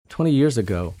20 years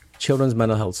ago, children's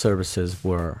mental health services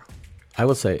were, I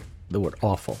would say, they were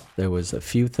awful. There was a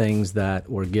few things that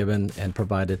were given and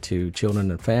provided to children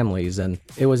and families, and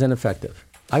it was ineffective.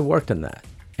 I worked in that,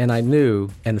 and I knew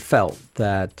and felt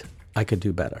that I could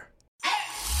do better.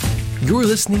 You're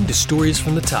listening to Stories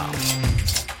from the Top,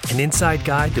 an inside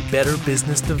guide to better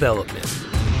business development.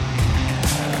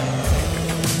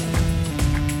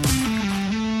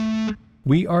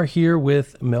 We are here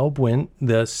with Mel Bwint,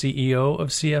 the CEO of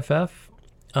CFF.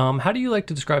 How do you like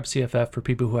to describe CFF for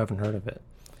people who haven't heard of it?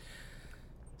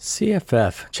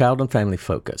 CFF, Child and Family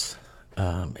Focus,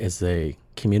 is a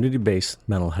community-based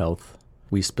mental health.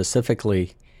 We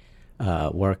specifically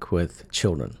work with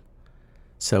children.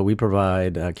 So we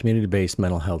provide community-based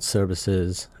mental health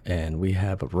services, and we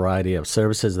have a variety of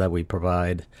services that we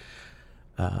provide.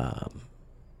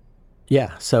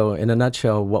 So in a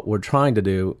nutshell, what we're trying to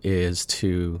do is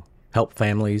to help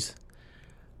families,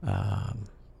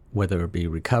 whether it be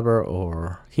recover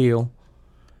or heal,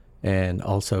 and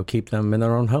also keep them in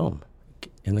their own home,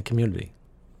 in the community.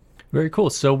 Very cool.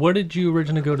 So what did you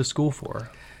originally go to school for?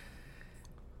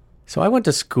 So I went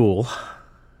to school.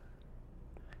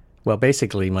 Well,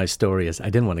 basically, my story is I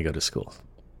didn't want to go to school.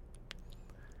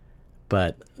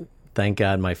 But thank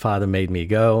God my father made me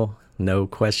go. No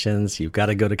questions. You've got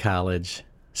to go to college.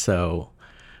 So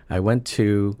I went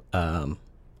to a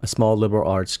small liberal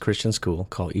arts Christian school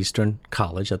called Eastern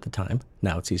College at the time.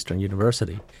 Now it's Eastern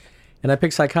University. And I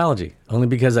picked psychology only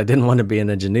because I didn't want to be an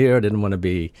engineer. I didn't want to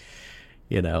be,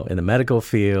 in the medical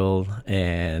field.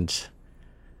 And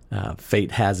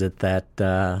fate has it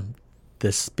that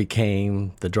this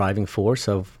became the driving force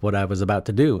of what I was about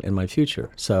to do in my future.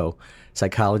 So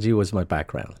psychology was my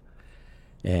background,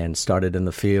 and started in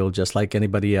the field just like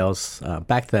anybody else.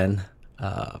 Back then,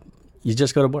 you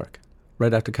just go to work.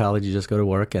 Right after college, you just go to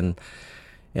work, and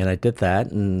I did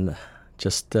that and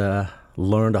just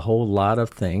learned a whole lot of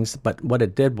things. But what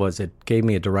it did was it gave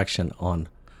me a direction on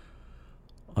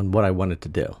what I wanted to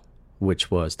do,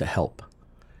 which was to help,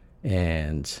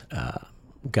 and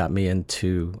got me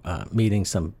into meeting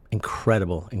some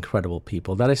incredible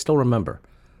people that I still remember.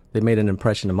 They made an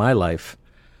impression in my life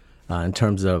in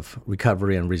terms of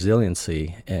recovery and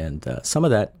resiliency, and some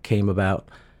of that came about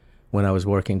when I was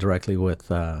working directly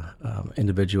with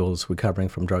individuals recovering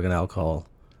from drug and alcohol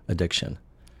addiction,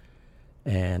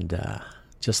 and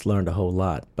just learned a whole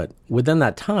lot. But within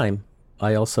that time,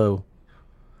 I also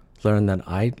learned that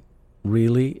I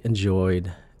really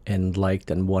enjoyed and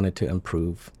liked and wanted to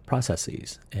improve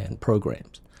processes and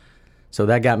programs. So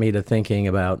that got me to thinking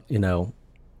about,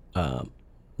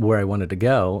 where I wanted to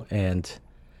go. And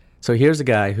so here's a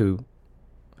guy who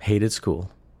hated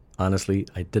school. Honestly,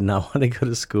 I did not want to go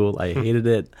to school. I hated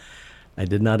it. I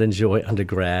did not enjoy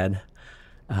undergrad.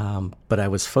 But I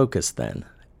was focused then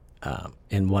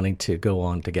in wanting to go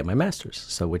on to get my master's,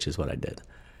 so which is what I did.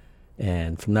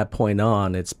 And from that point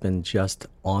on, it's been just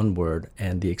onward.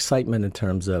 And the excitement in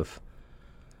terms of,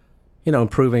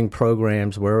 improving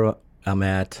programs where I'm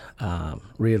at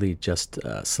really just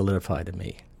solidified in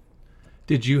me.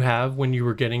 Did you have, when you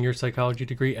were getting your psychology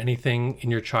degree, anything in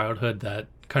your childhood that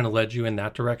kind of led you in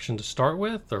that direction to start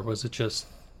with? Or was it just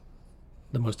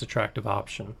the most attractive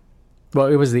option? Well,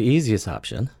 it was the easiest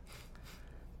option.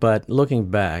 But looking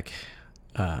back,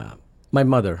 my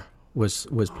mother was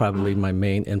probably my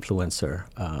main influencer.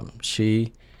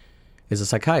 She is a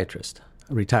psychiatrist,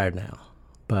 retired now.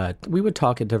 But we would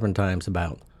talk at different times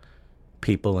about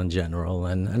people in general.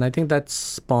 And I think that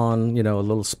spawned, a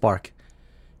little spark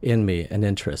in me, an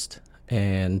interest.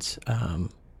 And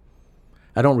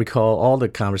I don't recall all the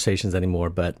conversations anymore,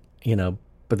 but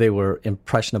they were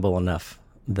impressionable enough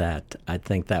that I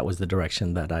think that was the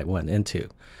direction that I went into.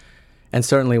 And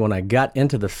certainly when I got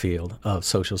into the field of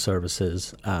social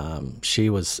services, she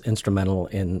was instrumental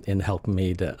in helping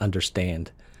me to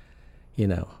understand,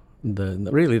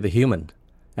 the human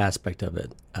aspect of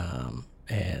it.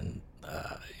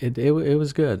 It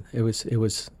was good. It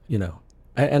was,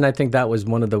 and I think that was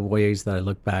one of the ways that I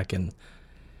look back and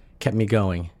kept me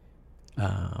going.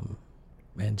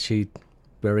 And she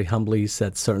very humbly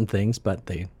said certain things, but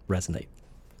they resonate.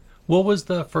 What was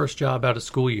the first job out of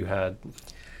school you had?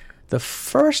 The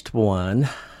first one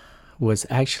was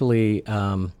actually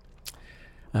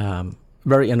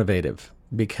very innovative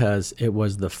because it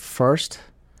was the first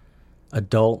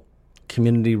adult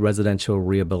community residential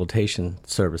rehabilitation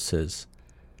services,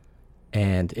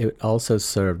 and it also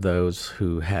served those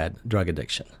who had drug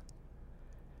addiction.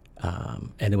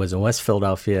 And it was in West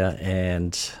Philadelphia,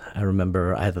 and I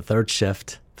remember I had the third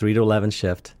shift, 3 to 11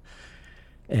 shift,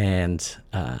 and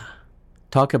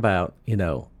talk about,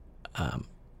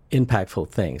 impactful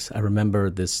things. I remember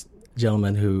this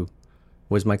gentleman who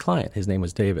was my client. His name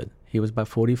was David. He was about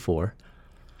 44.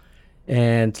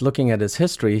 And looking at his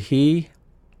history, he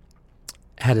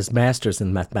had his master's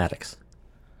in mathematics.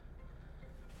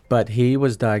 But he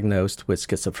was diagnosed with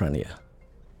schizophrenia.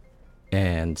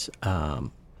 And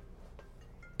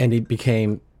he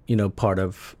became, part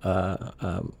of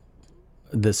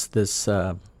this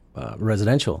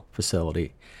residential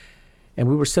facility. And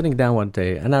we were sitting down one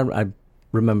day, and I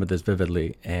remember this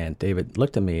vividly, and David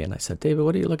looked at me, and I said, David,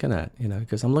 what are you looking at?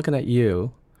 Because I'm looking at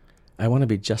you. I want to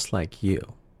be just like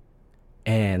you.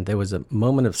 And there was a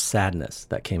moment of sadness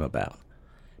that came about,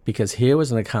 because here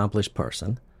was an accomplished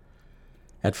person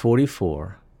at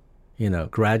 44,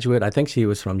 graduate. I think he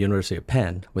was from University of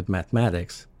Penn with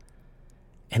mathematics.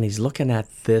 And he's looking at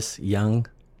this young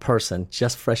person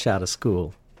just fresh out of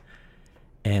school.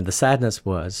 And the sadness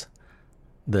was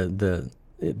the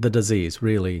disease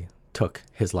really took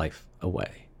his life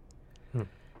away.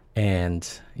 And,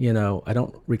 I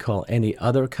don't recall any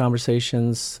other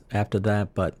conversations after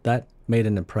that, but that made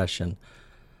an impression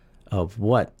of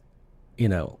what,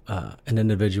 an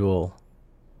individual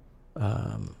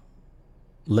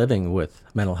living with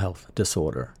mental health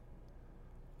disorder,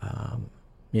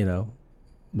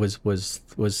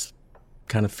 was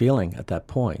kind of feeling at that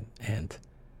point. And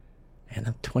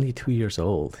I'm 22 years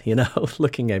old,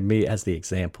 looking at me as the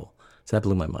example. So that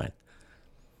blew my mind.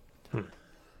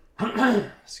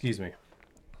 Excuse me.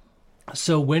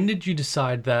 So when did you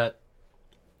decide that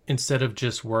instead of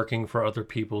just working for other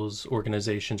people's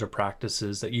organizations or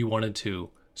practices, that you wanted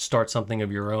to start something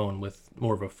of your own with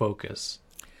more of a focus?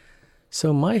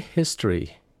 So my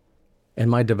history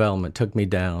and my development took me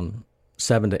down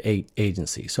 7 to 8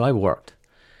 agencies. So I worked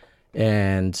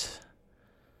and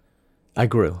I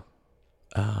grew.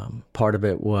 Part of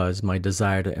it was my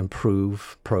desire to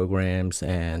improve programs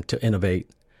and to innovate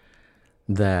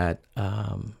that,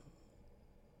 I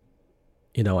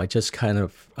just kind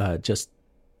of just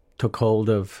took hold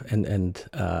of and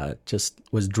just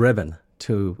was driven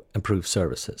to improve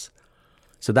services.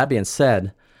 So that being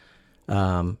said,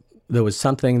 there was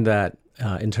something that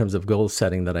in terms of goal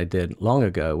setting that I did long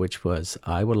ago, which was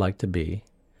I would like to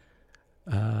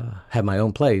have my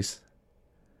own place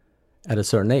at a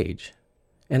certain age.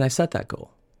 And I set that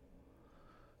goal.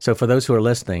 So for those who are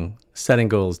listening, setting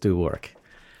goals do work.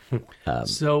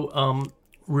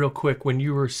 Real quick, when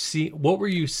you were what were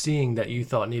you seeing that you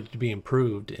thought needed to be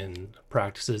improved in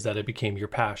practices that it became your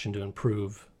passion to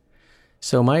improve?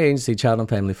 So my agency, Child and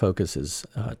Family Focus, is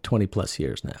 20 plus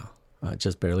years now,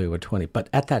 just barely over 20. But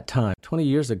at that time, 20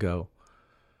 years ago,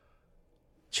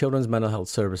 children's mental health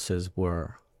services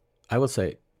were, I would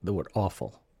say, the word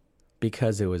awful,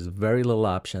 because there was very little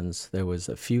options. There was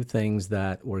a few things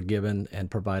that were given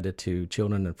and provided to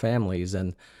children and families,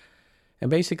 and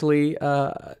basically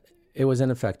it was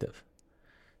ineffective.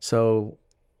 So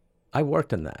I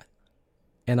worked in that,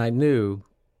 and I knew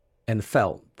and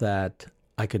felt that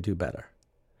I could do better.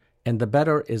 And the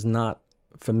better is not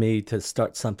for me to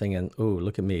start something and, oh,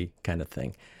 look at me kind of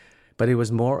thing. But it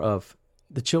was more of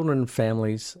the children and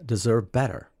families deserve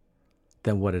better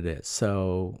than what it is.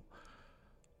 So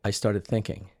I started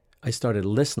thinking. I started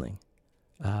listening.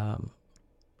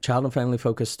 Child and Family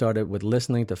Focus started with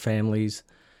listening to families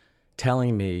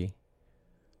telling me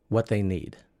what they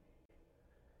need.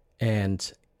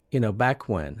 And, back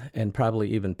when, and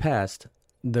probably even past,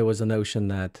 there was a notion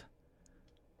that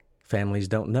families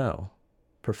don't know.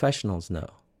 Professionals know.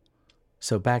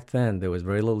 So back then, there was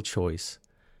very little choice.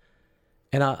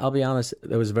 And I'll be honest,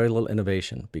 there was very little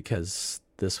innovation because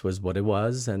this was what it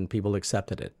was and people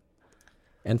accepted it.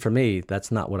 And for me,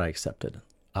 that's not what I accepted.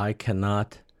 I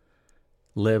cannot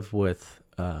live with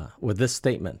this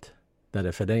statement that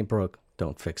if it ain't broke,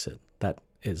 don't fix it. That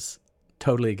is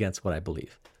totally against what I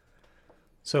believe.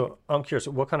 So I'm curious,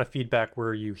 what kind of feedback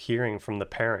were you hearing from the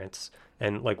parents,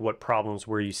 and what problems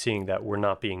were you seeing that were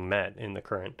not being met in the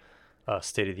current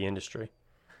state of the industry?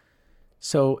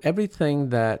 So everything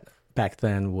that back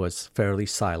then was fairly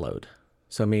siloed.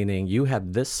 So meaning you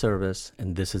have this service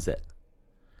and this is it.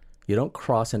 You don't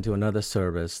cross into another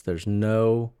service. There's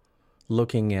no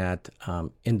looking at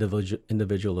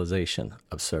individualization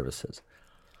of services.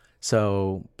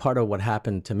 So part of what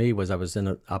happened to me was I was in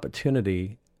an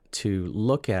opportunity to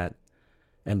look at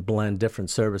and blend different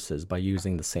services by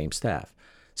using the same staff.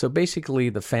 So basically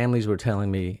the families were telling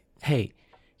me, hey,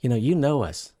 you know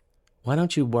us. Why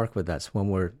don't you work with us when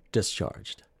we're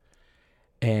discharged?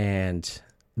 And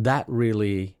that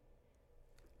really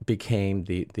became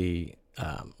the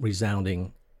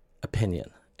resounding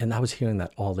opinion. And I was hearing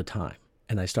that all the time.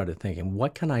 And I started thinking,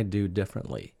 what can I do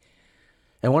differently?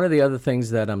 And one of the other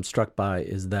things that I'm struck by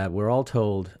is that we're all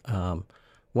told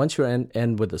once you're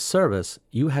in with the service,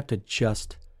 you have to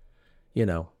just,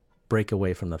 break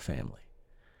away from the family.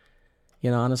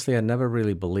 Honestly, I never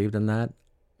really believed in that,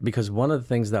 because one of the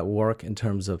things that work in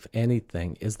terms of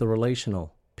anything is the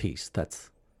relational piece the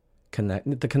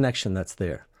connection that's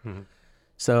there. Mm-hmm.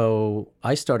 So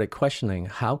I started questioning,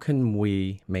 how can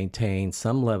we maintain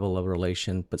some level of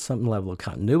relation, but some level of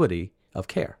continuity of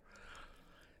care?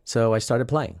 So I started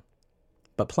playing.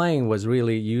 But playing was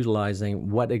really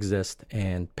utilizing what exists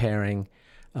and pairing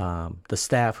the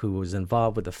staff who was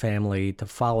involved with the family to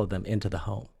follow them into the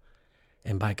home.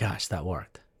 And by gosh, that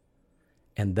worked.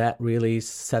 And that really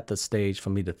set the stage for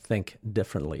me to think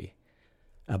differently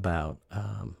about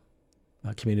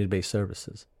community-based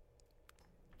services.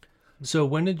 So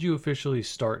when did you officially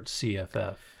start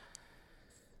CFF?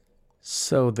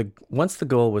 So once the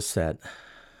goal was set,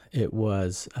 it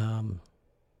was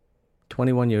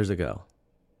 21 years ago,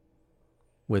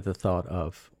 with the thought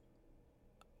of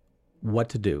what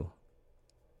to do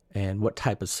and what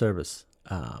type of service.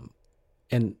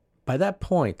 And by that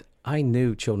point, I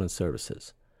knew children's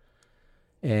services.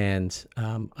 And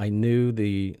I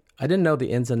didn't know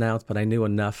the ins and outs, but I knew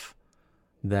enough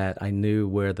that I knew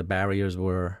where the barriers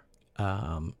were.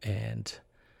 And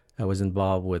I was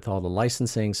involved with all the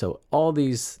licensing. So all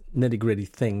these nitty-gritty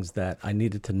things that I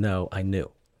needed to know, I knew.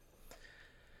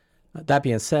 That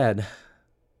being said,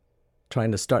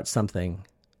 trying to start something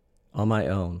on my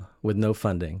own with no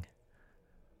funding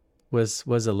was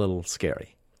a little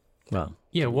scary. Well,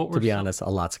 yeah, to be honest, a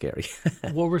lot scary.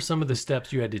 What were some of the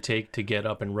steps you had to take to get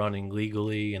up and running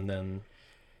legally, and then?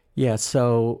 Yeah,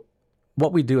 so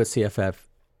what we do at CFF,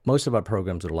 most of our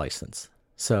programs are licensed.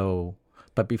 So,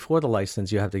 but before the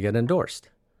license, you have to get endorsed.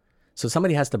 So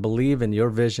somebody has to believe in your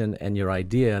vision and your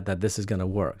idea that this is going to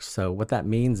work. So what that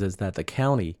means is that the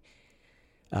county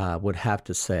would have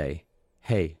to say,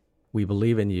 hey, we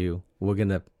believe in you. We're going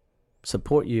to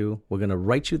support you. We're going to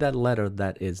write you that letter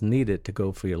that is needed to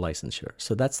go for your licensure.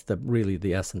 So that's really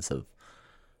the essence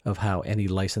of how any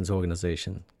licensed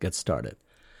organization gets started.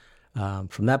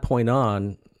 From that point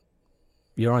on,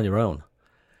 you're on your own.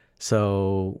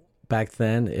 So back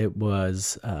then, it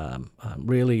was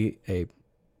really a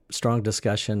strong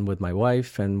discussion with my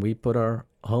wife, and we put our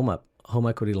home up. Home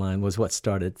equity line was what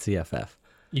started CFF.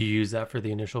 You used that for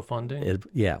the initial funding?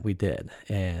 Yeah, we did.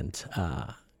 And,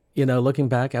 looking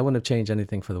back, I wouldn't have changed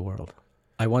anything for the world.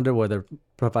 I wonder whether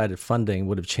provided funding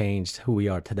would have changed who we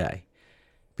are today,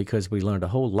 because we learned a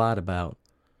whole lot about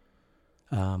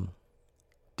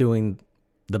doing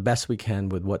the best we can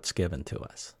with what's given to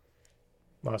us.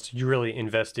 Wow, so you really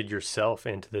invested yourself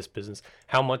into this business.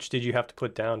 How much did you have to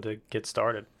put down to get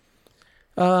started?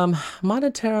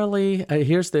 Monetarily,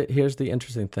 here's the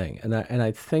interesting thing, and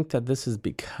I think that this is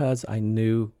because I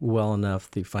knew well enough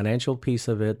the financial piece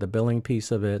of it, the billing piece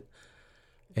of it,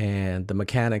 and the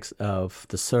mechanics of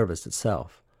the service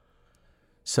itself.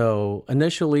 So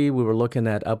initially, we were looking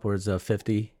at upwards of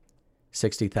 50,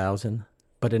 60,000,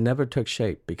 but it never took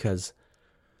shape because,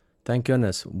 thank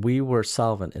goodness, we were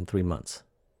solvent in 3 months.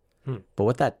 But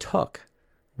what that took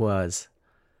was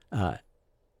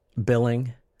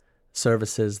billing,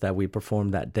 services that we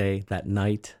performed that day, that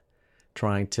night,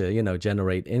 trying to,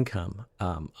 generate income.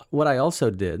 What I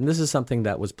also did, and this is something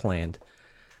that was planned,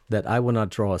 that I would not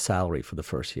draw a salary for the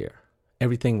first year.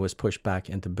 Everything was pushed back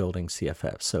into building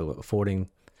CFF. So affording,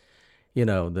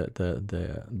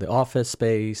 the office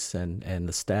space and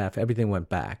the staff, everything went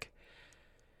back.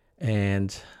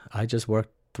 And I just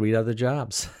worked 3 other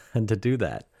jobs and to do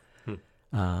that.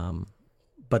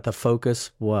 But the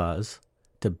focus was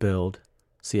to build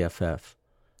CFF,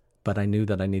 but I knew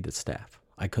that I needed staff.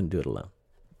 I couldn't do it alone.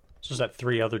 So is that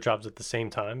 3 other jobs at the same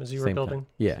time as you were building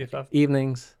CFF?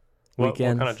 Evenings,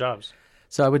 weekends. What kind of jobs?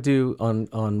 So I would do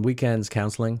on weekends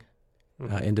counseling,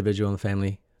 individual and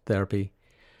family therapy.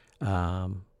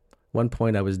 One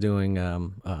point I was doing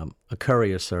a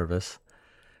courier service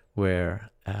where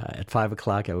at 5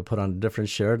 o'clock I would put on a different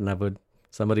shirt and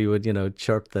somebody would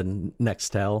chirp the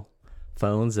Nextel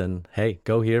phones and, hey,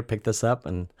 go here, pick this up.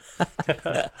 And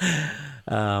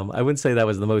I wouldn't say that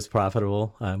was the most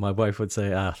profitable. My wife would say,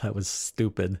 that was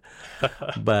stupid.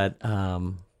 But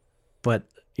the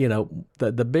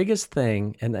biggest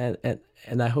thing, and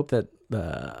I hope that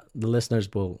the listeners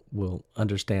will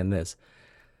understand this.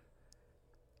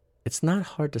 It's not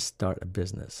hard to start a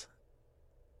business.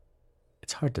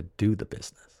 It's hard to do the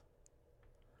business.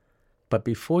 But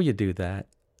before you do that,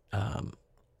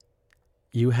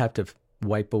 you have to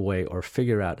wipe away or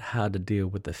figure out how to deal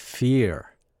with the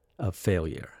fear of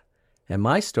failure. And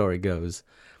my story goes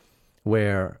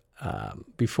where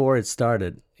before it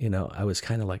started, I was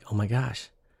kind of like, oh my gosh,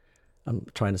 I'm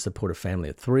trying to support a family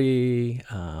of three.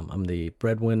 I'm the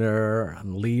breadwinner.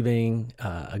 I'm leaving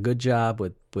a good job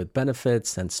with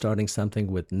benefits and starting something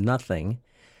with nothing.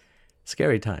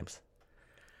 Scary times.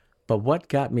 But what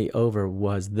got me over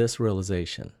was this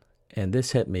realization, and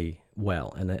this hit me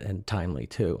well and timely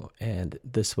too. And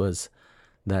this was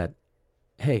that,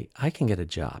 hey, I can get a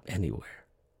job anywhere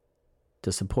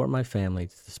to support my family,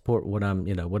 to support what I'm,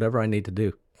 whatever I need to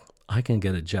do. I can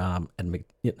get a job at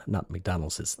not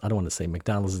McDonald's. I don't want to say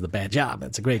McDonald's is the bad job.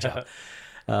 It's a great job.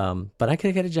 But I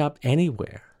could get a job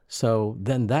anywhere. So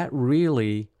then that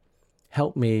really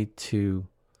helped me to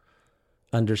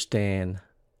understand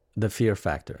the fear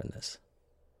factor in this.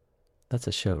 That's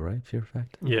a show, right? Fear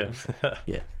Factor? Yeah.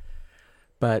 Yeah.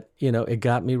 But, it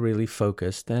got me really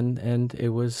focused, and it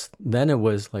was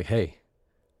like, hey,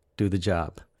 do the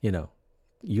job. You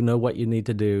know what you need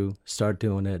to do, start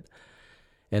doing it.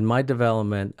 And my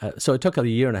development, so it took a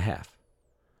year and a half.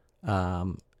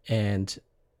 And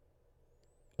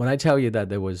when I tell you that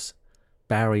there was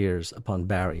barriers upon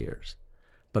barriers,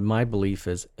 but my belief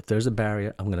is if there's a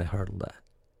barrier, I'm going to hurdle that.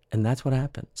 And that's what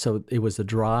happened. So it was a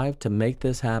drive to make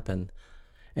this happen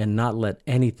and not let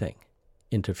anything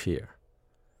interfere.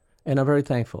 And I'm very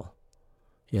thankful,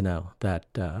 that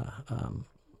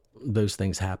those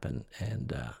things happen.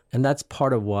 And that's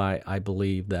part of why I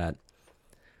believe that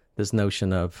this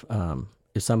notion of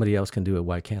if somebody else can do it,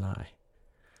 why can't I?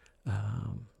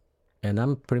 And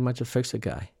I'm pretty much a fix-it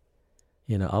guy.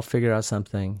 I'll figure out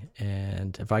something,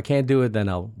 and if I can't do it, then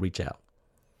I'll reach out.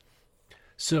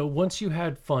 So once you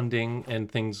had funding and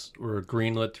things were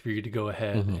greenlit for you to go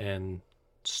ahead and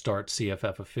start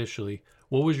CFF officially,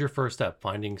 what was your first step?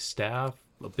 Finding staff,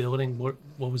 a building? What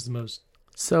was the most?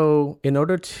 So in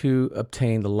order to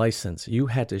obtain the license, you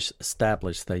had to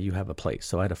establish that you have a place.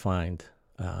 So I had to find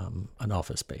an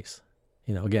office space.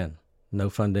 Again, no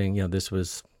funding. This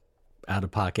was out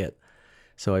of pocket.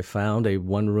 So I found a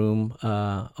one-room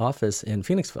office in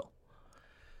Phoenixville.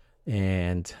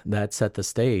 And that set the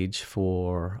stage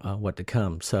for what to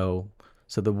come. So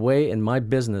the way in my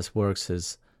business works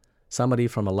is somebody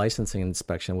from a licensing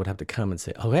inspection would have to come and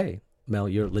say, oh, hey, Mel,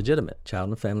 you're legitimate. Child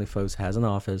and Family Folks has an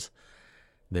office.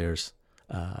 There's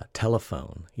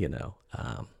telephone,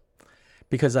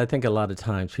 because I think a lot of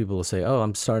times people will say, oh,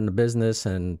 I'm starting a business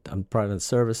and I'm providing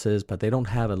services, but they don't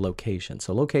have a location.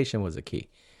 So location was a key.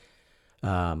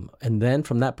 And then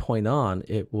from that point on,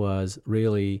 it was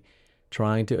really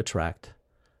trying to attract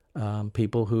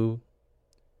people who,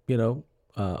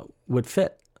 would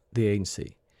fit the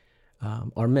agency,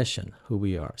 our mission, who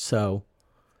we are. So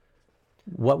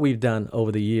what we've done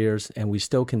over the years, and we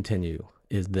still continue,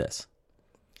 is this.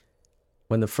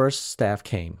 When the first staff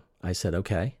came, I said,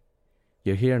 okay,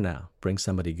 you're here now. Bring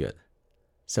somebody good.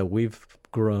 So we've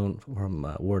grown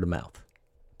from word of mouth,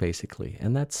 basically.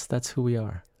 And that's who we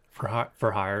are.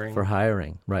 For hiring? For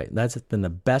hiring, right. That's been the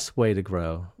best way to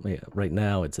grow. Yeah, right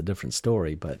now, it's a different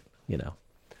story, but,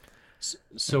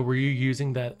 So were you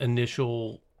using that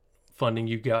initial funding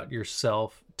you got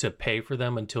yourself to pay for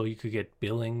them until you could get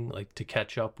billing, like to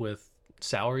catch up with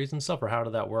salaries and stuff? Or how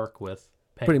did that work with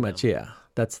paying Pretty them? much, yeah.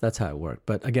 That's how it worked.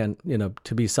 But again,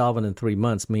 to be solvent in 3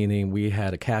 months, meaning we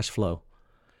had a cash flow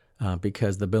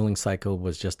because the billing cycle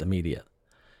was just immediate.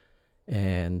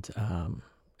 And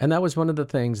that was one of the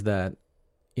things that,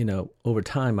 over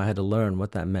time I had to learn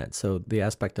what that meant. So the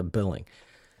aspect of billing.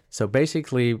 So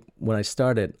basically, when I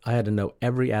started, I had to know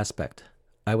every aspect.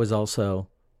 I was also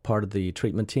part of the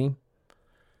treatment team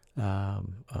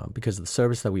because the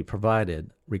service that we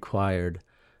provided required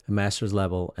a master's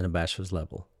level and a bachelor's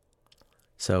level.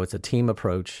 So it's a team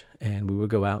approach, and we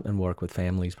would go out and work with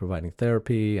families providing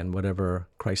therapy and whatever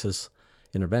crisis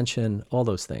intervention, all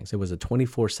those things. It was a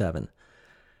 24/7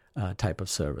 type of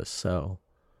service. So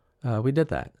we did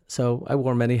that. So I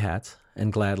wore many hats,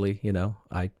 and gladly,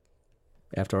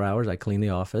 after hours, I cleaned the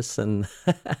office, and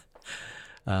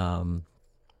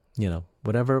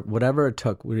whatever it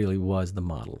took really was the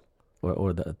model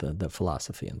or the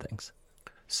philosophy and things.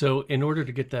 So in order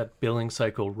to get that billing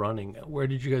cycle running, where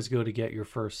did you guys go to get your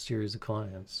first series of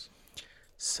clients?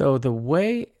 So the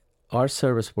way our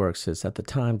service works is at the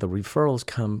time the referrals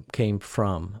came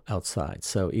from outside.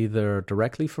 So either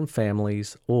directly from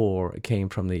families or it came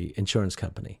from the insurance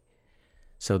company.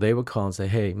 So they would call and say,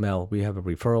 hey, Mel, we have a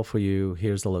referral for you.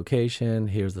 Here's the location.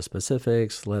 Here's the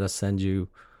specifics. Let us send you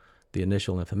the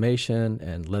initial information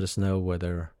and let us know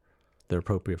whether they're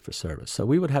appropriate for service. So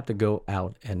we would have to go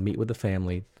out and meet with the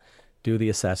family, do the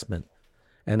assessment,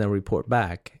 and then report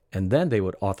back, and then they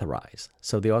would authorize.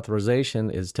 So the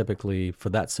authorization is typically, for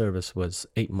that service, was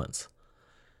 8 months.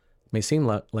 It may seem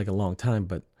like a long time,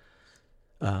 but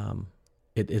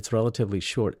it's relatively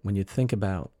short. When you think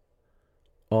about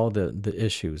all the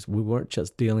issues, we weren't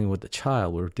just dealing with the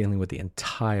child, we were dealing with the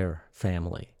entire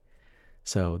family.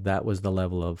 So that was the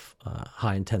level of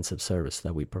high intensive service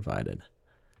that we provided.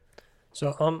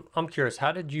 So I'm curious,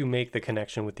 how did you make the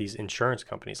connection with these insurance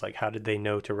companies? Like, how did they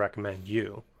know to recommend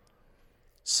you?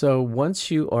 So once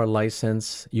you are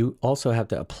licensed, you also have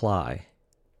to apply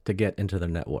to get into the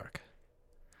network.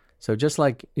 So just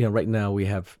like, right now we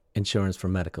have insurance for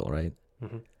medical, right?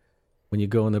 Mm-hmm. When you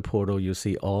go in the portal, you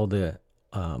see all the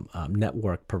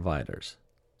network providers.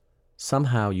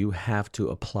 Somehow you have to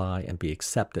apply and be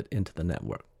accepted into the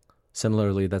network.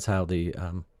 Similarly, that's how the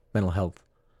mental health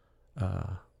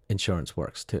insurance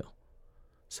works too.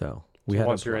 So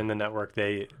once you're in the network,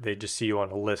 they just see you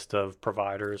on a list of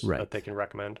providers right. that they can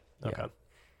recommend. Okay.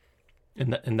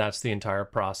 Yeah. And that's the entire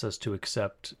process to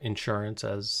accept insurance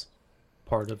as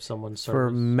part of someone's service?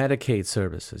 For Medicaid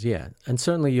services, yeah. And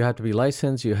certainly you have to be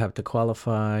licensed, you have to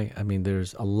qualify. I mean,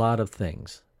 there's a lot of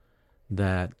things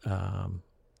that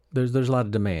there's a lot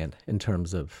of demand in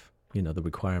terms of, the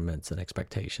requirements and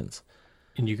expectations.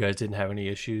 And you guys didn't have any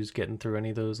issues getting through any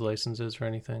of those licenses or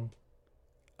anything?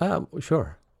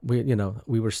 Sure.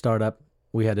 We were startup,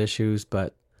 we had issues,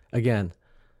 but again,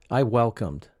 I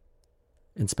welcomed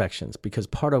inspections because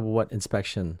part of what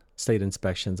state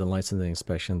inspections and licensing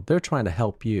inspection, they're trying to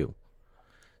help you.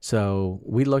 So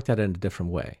we looked at it in a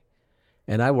different way.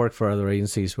 And I work for other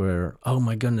agencies where, oh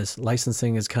my goodness,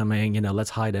 licensing is coming, let's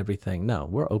hide everything. No,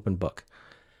 we're open book.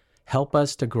 Help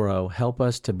us to grow, help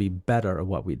us to be better at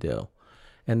what we do.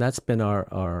 And that's been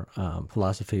our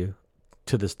philosophy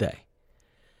to this day.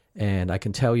 And I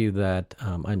can tell you that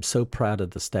I'm so proud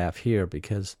of the staff here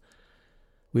because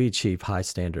we achieve high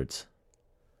standards.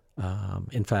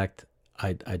 In fact,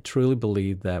 I truly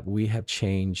believe that we have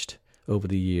changed over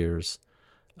the years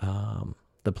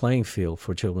the playing field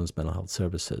for children's mental health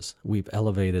services. We've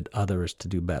elevated others to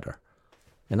do better,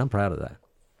 and I'm proud of that.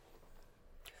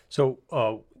 So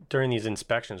during these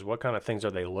inspections, what kind of things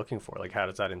are they looking for? Like, how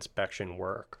does that inspection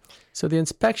work? So the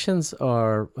inspections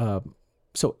are,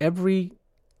 so every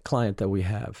client that we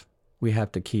have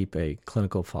to keep a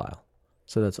clinical file.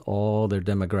 So that's all their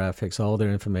demographics, all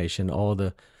their information, all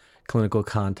the clinical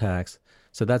contacts.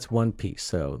 So that's one piece.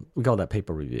 So we call that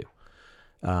paper review.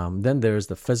 Then there's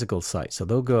the physical site. So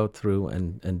they'll go through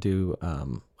and do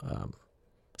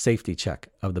safety check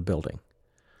of the building.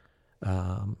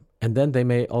 And then they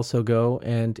may also go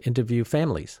and interview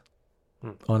families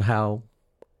on how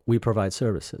we provide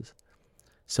services.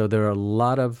 So there are a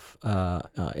lot of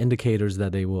indicators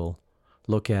that they will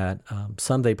look at.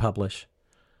 Some they publish.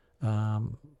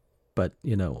 But,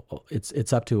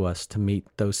 it's up to us to meet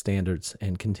those standards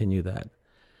and continue that.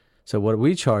 So what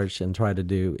we charge and try to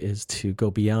do is to go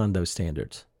beyond those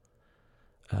standards.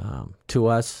 To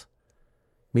us,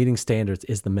 meeting standards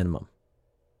is the minimum.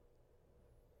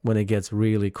 When it gets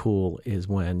really cool is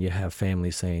when you have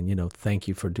families saying, thank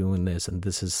you for doing this. And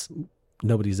this is,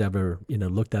 nobody's ever,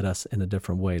 looked at us in a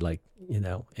different way,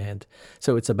 and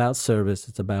so it's about service.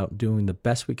 It's about doing the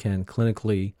best we can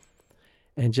clinically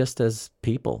and just as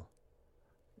people,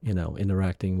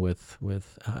 interacting with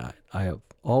I have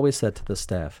always said to the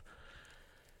staff,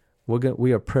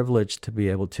 we are privileged to be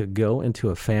able to go into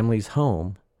a family's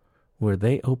home where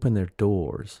they open their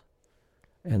doors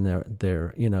and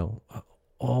their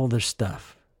all their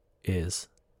stuff is,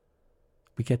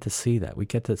 we get to see that. We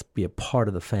get to be a part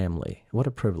of the family. What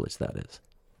a privilege that is.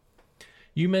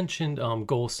 You mentioned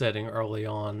goal setting early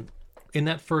on. In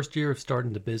that first year of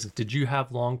starting the business, did you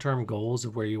have long-term goals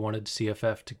of where you wanted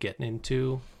CFF to get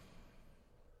into?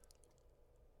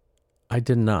 I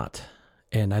did not.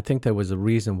 And I think there was a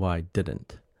reason why I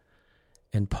didn't.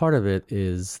 And part of it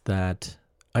is that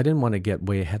I didn't want to get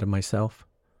way ahead of myself.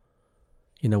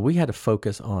 We had to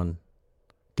focus on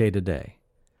day to day.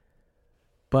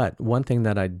 But one thing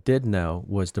that I did know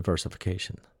was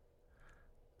diversification.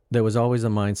 There was always a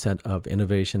mindset of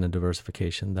innovation and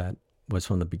diversification that was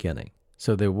from the beginning.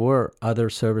 So there were other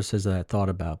services that I thought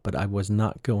about, but I was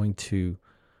not going to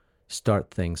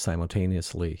start things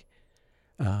simultaneously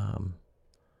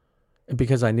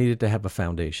because I needed to have a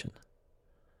foundation.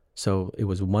 So it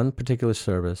was one particular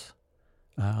service.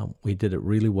 We did it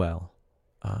really well.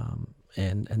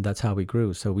 And that's how we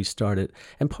grew. So we started.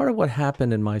 And part of what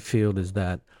happened in my field is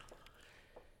that,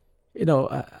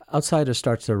 outsiders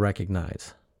start to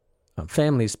recognize.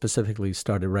 Families specifically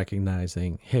started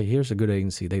recognizing, hey, here's a good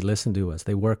agency. They listen to us.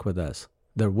 They work with us.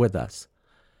 They're with us.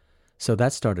 So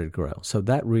that started to grow. So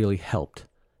that really helped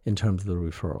in terms of the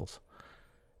referrals.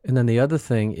 And then the other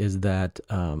thing is that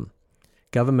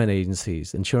government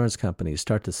agencies, insurance companies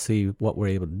start to see what we're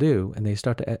able to do, and they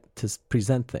start to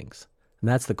present things. And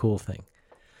that's the cool thing.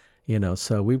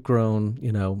 So we've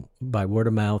grown, by word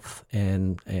of mouth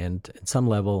and at some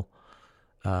level,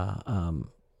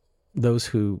 those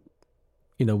who,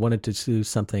 wanted to do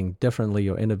something differently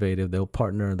or innovative, they'll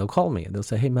partner and they'll call me and they'll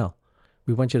say, hey, Mel,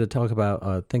 we want you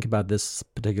to think about this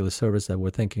particular service that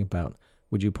we're thinking about.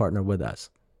 Would you partner with us?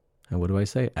 And what do I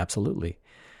say? Absolutely.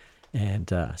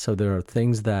 And so there are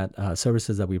things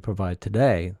services that we provide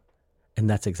today, and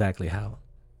that's exactly how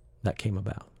that came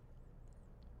about.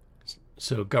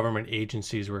 So government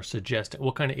agencies were suggesting,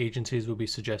 what kind of agencies would be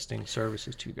suggesting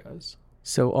services to you guys?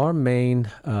 So our main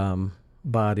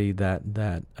body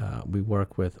that we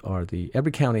work with are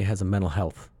every county has a mental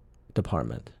health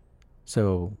department.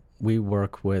 So we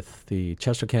work with the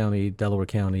Chester County, Delaware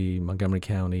County, Montgomery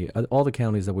County, all the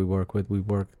counties that we work with, we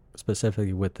work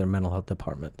specifically with their mental health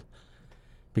department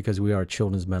because we are a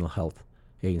children's mental health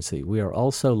agency. We are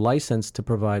also licensed to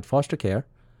provide foster care,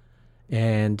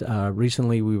 and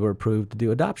recently we were approved to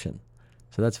do adoption.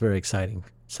 So that's very exciting.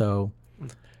 So,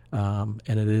 and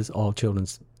it is all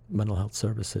children's mental health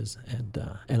services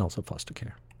and also foster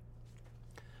care.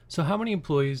 So how many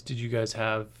employees did you guys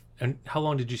have, and how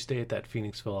long did you stay at that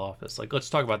Phoenixville office? Like, let's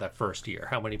talk about that first year.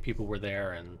 How many people were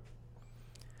there? And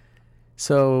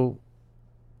so,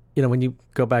 when you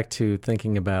go back to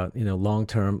thinking about, long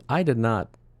term, I did not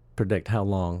predict how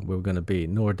long we were going to be,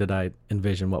 nor did I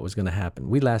envision what was going to happen.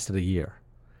 We lasted a year.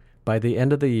 By the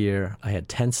end of the year, I had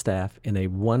 10 staff in a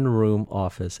one-room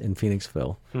office in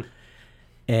Phoenixville.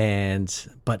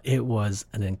 But it was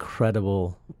an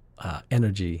incredible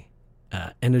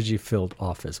energy-filled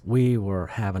office. We were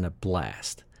having a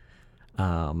blast.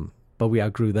 But we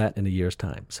outgrew that in a year's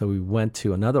time. So we went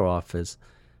to another office,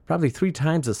 probably 3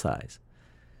 times the size.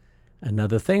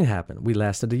 Another thing happened. We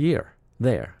lasted a year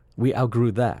there. We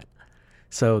outgrew that.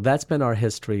 So that's been our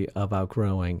history of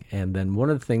outgrowing. And then one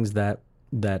of the things that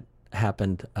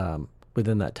happened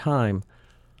within that time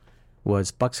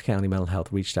was Bucks County Mental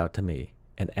Health reached out to me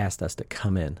and asked us to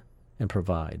come in and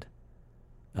provide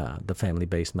the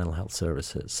family-based mental health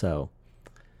services. So,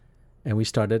 and we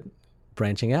started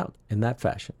branching out in that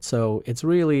fashion. So it's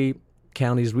really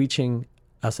counties reaching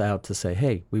us out to say,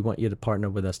 hey, we want you to partner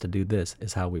with us to do this,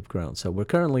 is how we've grown. So we're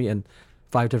currently in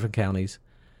 5 different counties.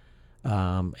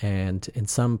 And in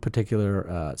some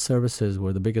particular services,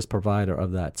 we're the biggest provider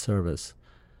of that service.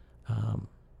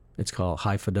 It's called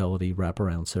High Fidelity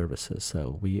Wraparound Services.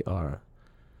 So we are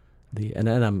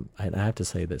and I have to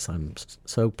say this, I'm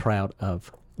so proud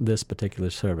of this particular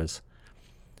service.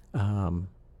 And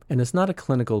it's not a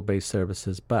clinical-based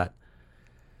services, but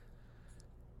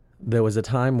there was a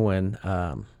time when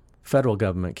federal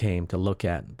government came to look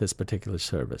at this particular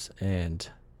service, and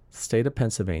the state of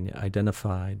Pennsylvania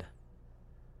identified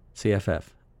CFF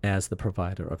as the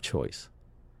provider of choice.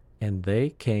 And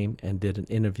they came and did an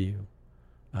interview,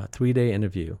 a 3-day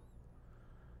interview,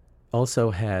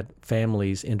 also had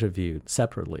families interviewed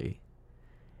separately.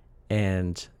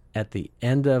 And at the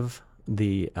end of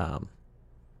the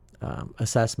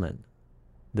assessment,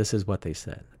 this is what they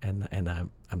said. And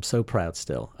I'm so proud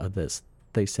still of this.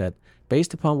 They said,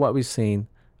 based upon what we've seen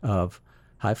of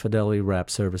high fidelity wrap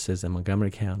services in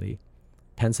Montgomery County,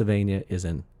 Pennsylvania is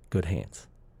in good hands.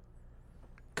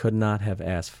 Could not have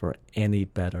asked for any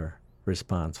better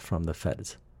response from the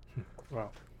feds.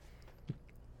 Wow.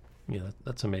 Yeah,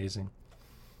 that's amazing.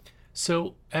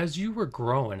 So as you were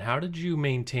growing, how did you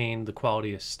maintain the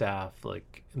quality of staff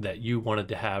like that you wanted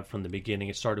to have from the beginning?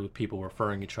 It started with people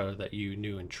referring each other that you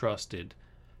knew and trusted.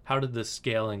 How did the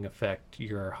scaling affect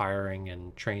your hiring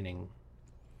and training?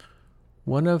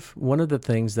 One of the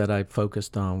things that I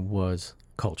focused on was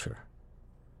culture.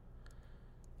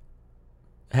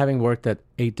 Having worked at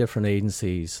 8 different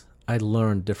agencies, I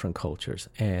learned different cultures,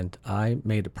 and I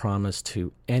made a promise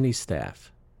to any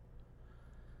staff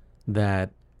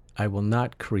that I will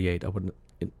not create, I would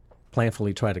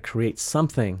planfully try to create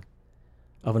something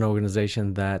of an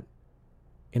organization that,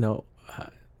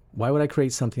 why would I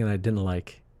create something that I didn't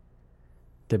like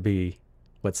to be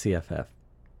what CFF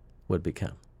would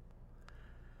become?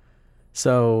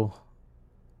 So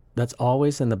that's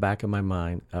always in the back of my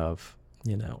mind of,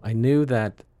 I knew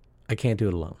that I can't do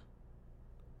it alone.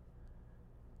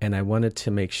 And I wanted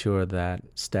to make sure that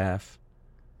staff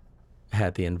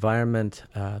had the environment,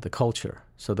 the culture.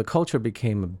 So the culture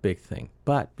became a big thing.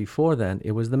 But before then,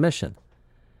 it was the mission.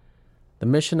 The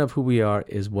mission of who we are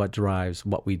is what drives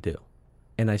what we do.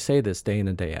 And I say this day in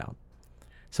and day out.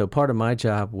 So part of my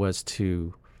job was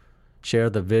to share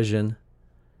the vision,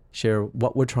 share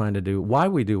what we're trying to do, why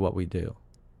we do what we do,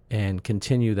 and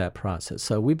continue that process.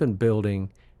 So we've been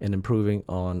building and improving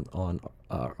on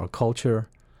our culture.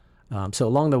 So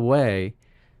along the way,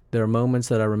 There are moments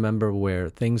that I remember where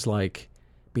things like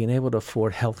being able to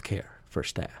afford health care for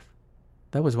staff.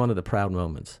 That was one of the proud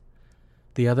moments.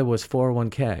 The other was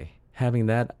 401k, having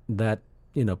that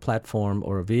platform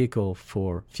or a vehicle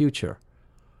for future.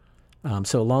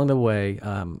 So along the way,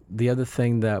 the other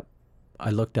thing that I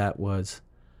looked at was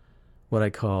what I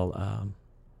call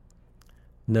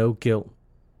no guilt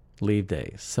leave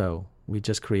days. So we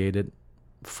just created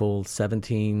full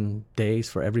 17 days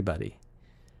for everybody.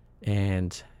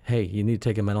 And hey, you need to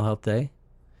take a mental health day,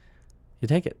 you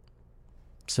take it.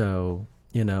 So,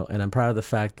 and I'm proud of the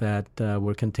fact that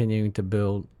we're continuing to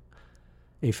build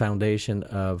a foundation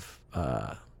of,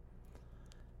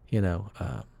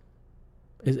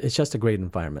 it's just a great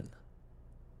environment.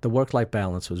 The work-life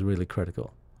balance was really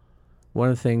critical. One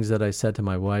of the things that I said to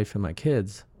my wife and my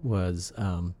kids was,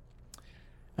 I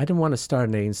didn't want to start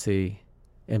an agency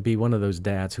and be one of those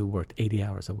dads who worked 80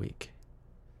 hours a week.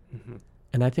 Mm-hmm.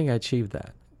 And I think I achieved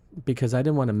that because I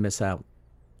didn't want to miss out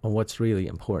on what's really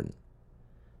important.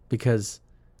 Because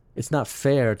it's not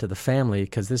fair to the family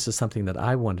because this is something that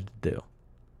I wanted to do.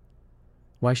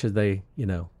 Why should they,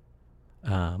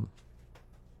 I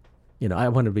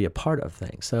wanted to be a part of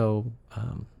things. So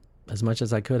as much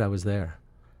as I could, I was there,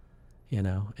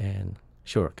 and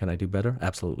sure, can I do better?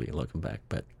 Absolutely, looking back.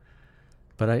 But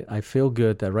I feel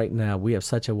good that right now we have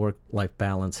such a work-life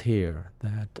balance here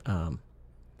that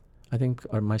I think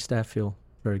my staff feel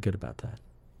very good about that.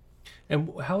 And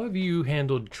how have you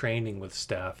handled training with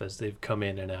staff as they've come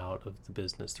in and out of the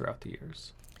business throughout the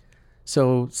years?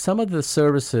 So some of the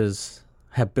services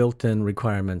have built-in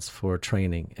requirements for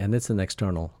training, and it's an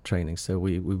external training, so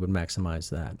we would maximize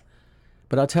that.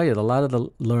 But I'll tell you, a lot of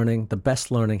the best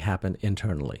learning happened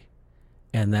internally,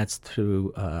 and that's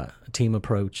through a team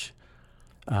approach.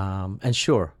 And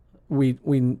sure, we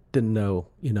didn't know,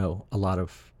 a lot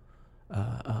of,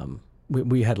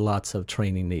 we had lots of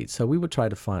training needs, so we would try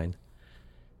to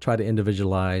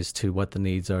individualize to what the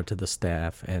needs are to the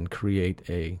staff and create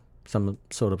some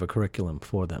sort of a curriculum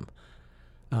for them.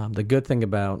 The good thing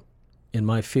about in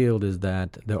my field is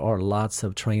that there are lots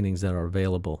of trainings that are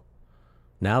available.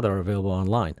 Now they're available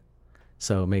online,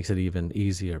 so it makes it even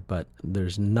easier. But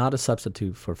there's not a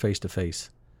substitute for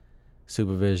face-to-face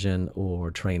supervision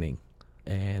or training.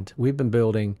 And we've been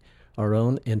building our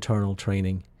own internal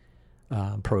training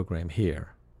program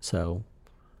here. So,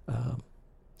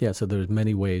 so there's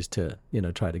many ways to,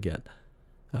 try to get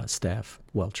staff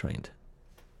well-trained.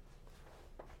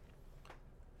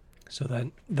 So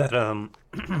that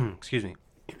excuse me,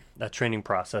 that training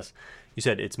process, you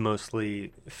said it's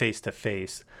mostly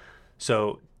face-to-face.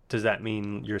 So does that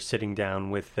mean you're sitting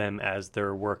down with them as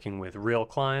they're working with real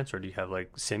clients, or do you have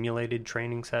like simulated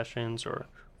training sessions, or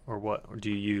what? Or do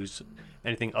you use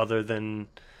anything other than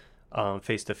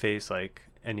face-to-face, like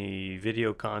any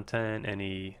video content,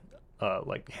 any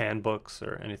like handbooks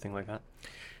or anything like that?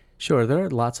 Sure, there are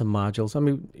lots of modules. I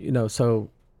mean, so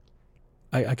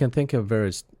I can think of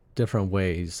various different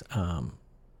ways, and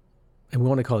we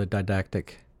want to call it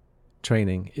didactic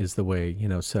training is the way,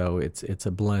 so it's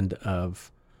a blend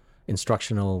of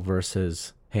instructional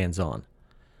versus hands-on.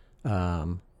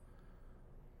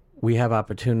 We have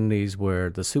opportunities where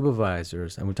the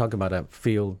supervisors, and we talk about a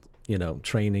field,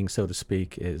 training, so to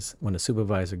speak, is when a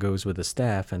supervisor goes with the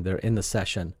staff and they're in the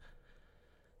session,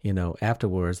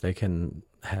 afterwards they can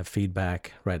have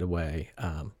feedback right away.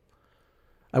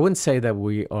 I wouldn't say that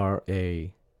we are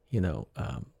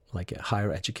like a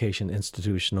higher education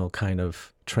institutional kind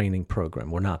of training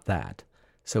program. We're not that.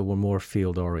 So we're more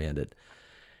field oriented.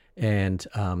 And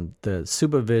the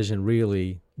supervision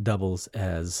really doubles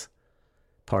as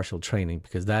partial training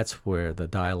because that's where the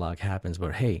dialogue happens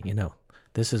where, hey,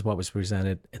 this is what was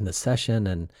presented in the session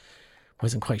and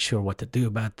wasn't quite sure what to do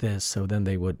about this. So then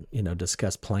they would,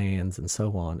 discuss plans and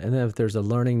so on. And then if there's a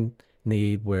learning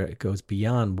need where it goes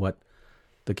beyond what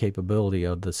the capability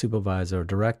of the supervisor or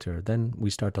director, then we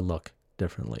start to look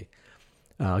differently.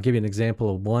 I'll give you an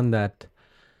example of one that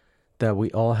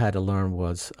we all had to learn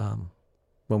was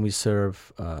when we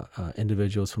serve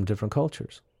individuals from different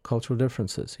cultures, cultural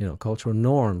differences, cultural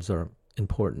norms are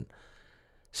important.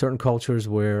 Certain cultures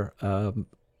where, the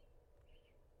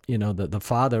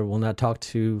father will not talk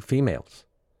to females.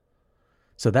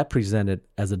 So that presented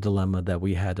as a dilemma that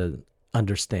we had to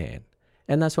understand.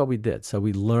 And that's what we did. So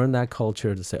we learned that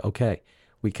culture to say, okay,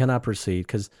 we cannot proceed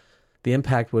because the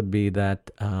impact would be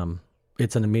that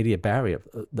it's an immediate barrier.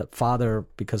 The father,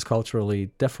 because culturally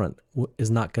different, is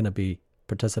not going to be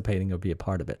participating or be a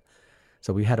part of it.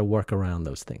 So we had to work around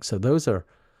those things. So those are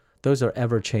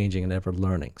ever changing and ever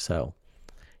learning. So,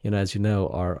 as you know,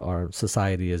 our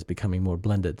society is becoming more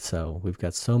blended. So we've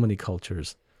got so many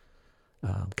cultures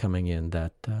coming in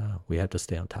that we had to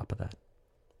stay on top of that.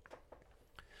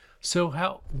 So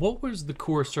what was the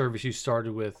core service you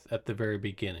started with at the very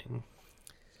beginning?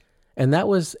 And that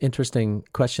was interesting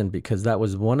question because that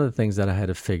was one of the things that I had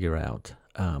to figure out.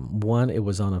 One, it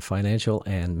was on a financial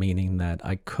end, meaning that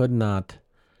I could not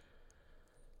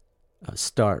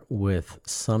start with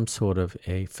some sort of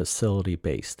a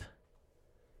facility-based.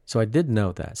 So I did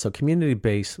know that. So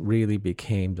community-based really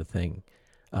became the thing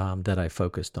that I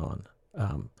focused on.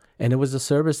 And it was a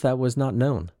service that was not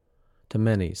known to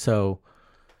many. So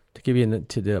to give you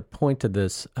to the point to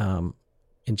this,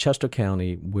 in Chester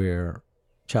County, where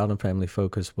Child and Family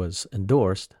Focus was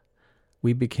endorsed,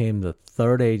 we became the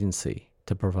third agency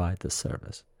to provide this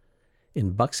service.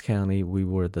 In Bucks County, we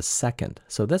were the second.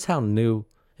 So that's how new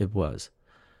it was.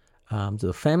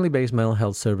 The family-based mental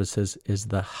health services is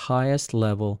the highest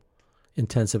level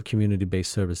intensive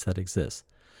community-based service that exists.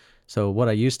 So what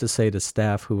I used to say to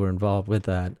staff who were involved with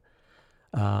that,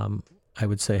 I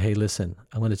would say, hey, listen,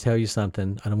 I'm going to tell you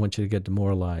something. I don't want you to get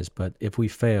demoralized, but if we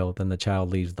fail, then the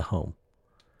child leaves the home.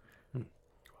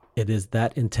 It is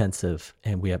that intensive,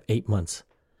 and we have 8 months.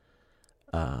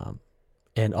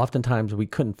 And oftentimes we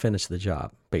couldn't finish the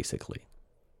job, basically.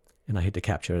 And I hate to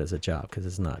capture it as a job because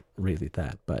it's not really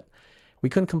that. But we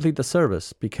couldn't complete the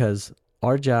service because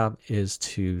our job is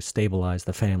to stabilize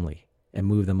the family and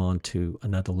move them on to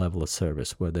another level of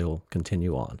service where they'll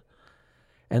continue on.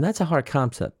 And that's a hard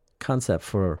concept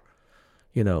for,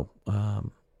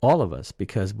 all of us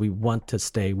because we want to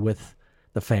stay with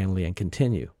the family and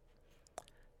continue.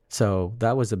 So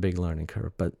that was a big learning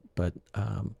curve. But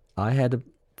I had to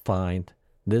find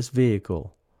this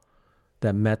vehicle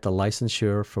that met the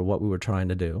licensure for what we were trying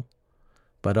to do,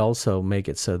 but also make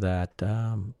it so that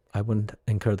I wouldn't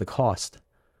incur the cost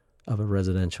of a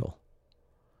residential.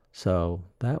 So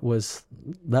that was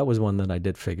one that I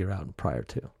did figure out prior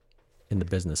to in the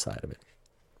business side of it.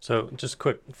 So just a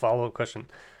quick follow-up question.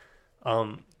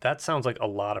 That sounds like a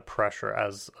lot of pressure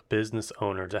as a business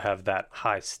owner to have that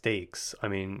high stakes. I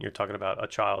mean, you're talking about a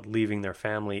child leaving their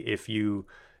family if you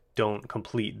don't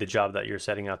complete the job that you're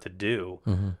setting out to do.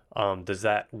 Mm-hmm. Does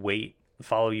that weight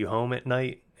follow you home at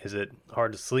night? Is it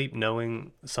hard to sleep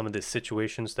knowing some of the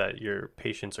situations that your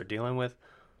patients are dealing with?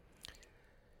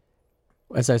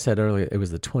 As I said earlier, it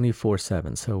was the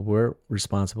 24/7. So we're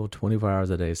responsible 24 hours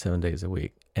a day, 7 days a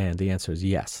week. And the answer is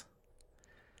yes.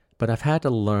 But I've had to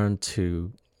learn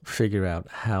to figure out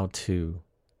how to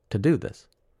do this.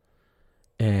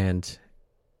 And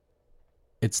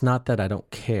it's not that I don't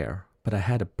care, but I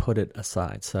had to put it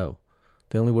aside. So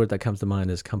the only word that comes to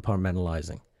mind is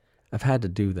compartmentalizing. I've had to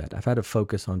do that. I've had to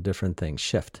focus on different things,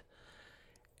 shift.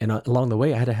 And along the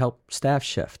way, I had to help staff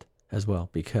shift as well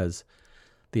because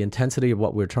the intensity of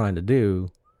what we're trying to do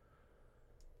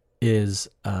is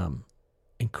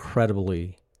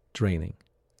incredibly draining.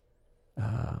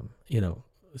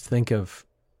 Think of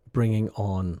bringing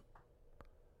on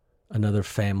another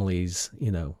family's,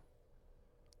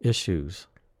 issues.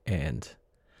 And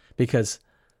because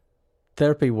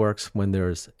therapy works when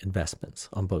there's investments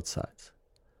on both sides.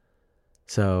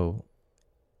 So,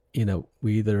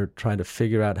 we either try to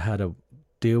figure out how to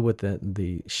deal with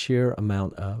the sheer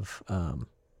amount of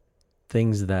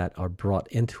things that are brought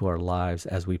into our lives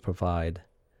as we provide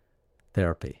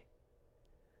therapy.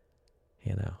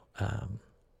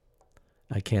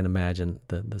 I can't imagine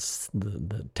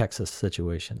the Texas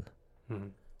situation. Mm-hmm.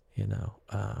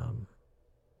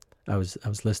 I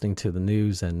was listening to the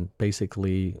news, and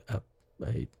basically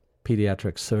a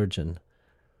pediatric surgeon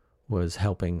was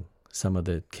helping some of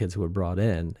the kids who were brought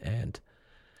in, and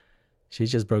she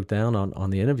just broke down on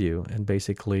the interview and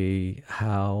basically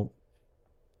how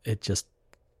it just,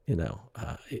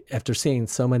 after seeing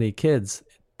so many kids,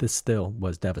 this still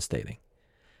was devastating.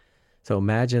 So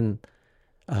imagine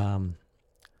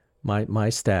my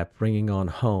staff bringing on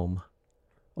home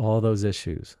all those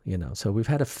issues, So we've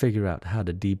had to figure out how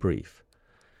to debrief.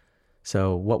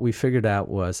 So what we figured out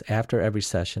was after every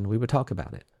session, we would talk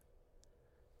about it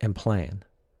and plan,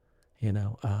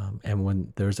 and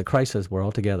when there's a crisis, we're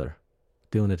all together,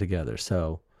 doing it together.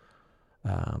 So,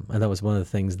 and that was one of the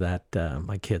things that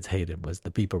my kids hated was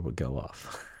the beeper would go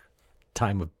off.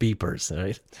 Time of beepers,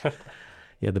 right?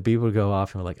 Yeah, the beeper would go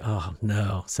off and we're like, oh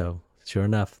no. So sure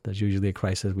enough, there's usually a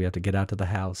crisis. We have to get out to the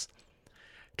house,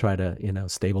 try to,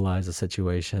 stabilize the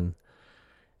situation.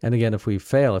 And again, if we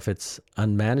fail, if it's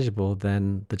unmanageable,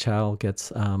 then the child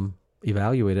gets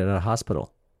evaluated at a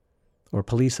hospital or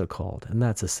police are called. And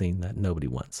that's a scene that nobody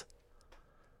wants.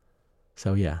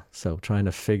 So trying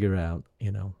to figure out,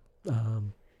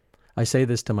 I say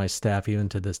this to my staff even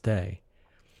to this day,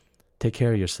 take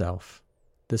care of yourself.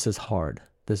 This is hard.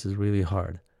 This is really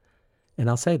hard. And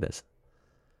I'll say this,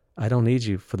 I don't need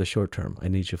you for the short term. I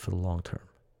need you for the long term.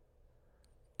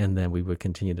 And then we would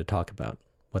continue to talk about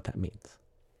what that means.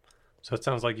 So it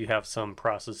sounds like you have some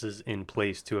processes in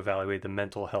place to evaluate the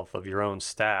mental health of your own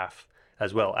staff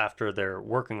as well after they're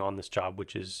working on this job,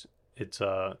 which is it's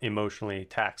emotionally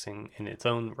taxing in its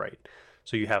own right.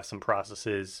 So you have some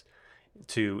processes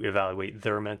to evaluate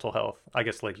their mental health. I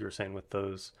guess like you were saying with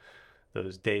those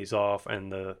days off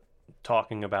and the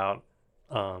talking about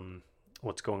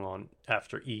what's going on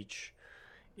after each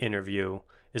interview.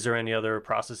 Is there any other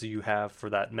processes you have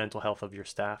for that mental health of your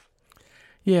staff?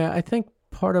 Yeah, I think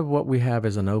part of what we have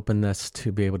is an openness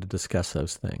to be able to discuss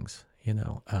those things, you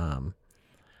know.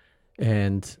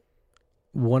 And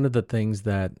one of the things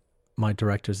that my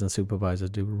directors and supervisors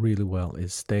do really well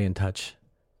is stay in touch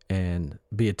and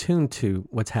be attuned to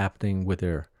what's happening with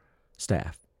their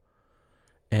staff.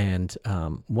 And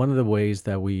one of the ways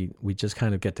that we just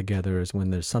kind of get together is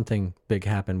when there's something big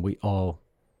happen, we all,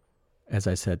 as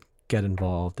I said, get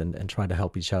involved and try to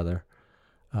help each other.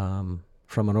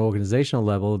 From an organizational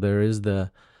level, there is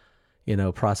the,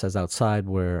 process outside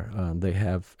where they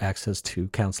have access to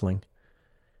counseling.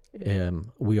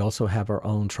 We also have our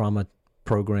own trauma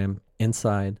program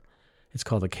inside. It's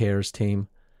called the CARES team.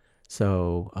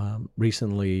 So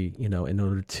recently, in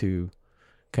order to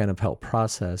kind of help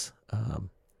process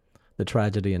the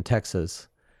tragedy in Texas,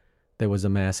 there was a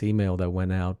mass email that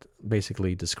went out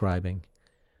basically describing,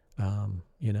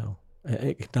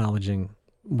 acknowledging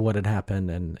what had happened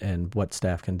and what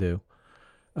staff can do.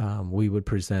 We would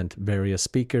present various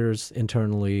speakers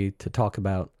internally to talk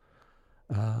about,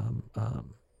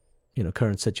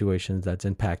 current situations that's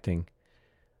impacting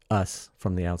us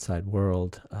from the outside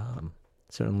world.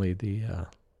 Certainly the,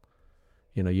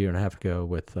 year and a half ago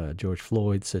with George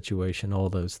Floyd's situation, all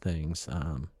those things.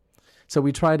 So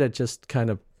we try to just kind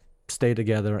of stay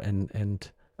together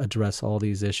and address all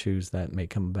these issues that may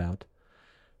come about.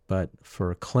 But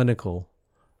for clinical,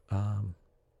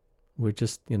 we're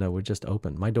just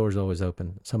open. My door's always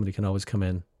open. Somebody can always come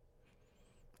in.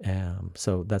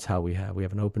 So that's how we have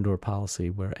an open door policy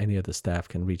where any of the staff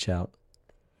can reach out.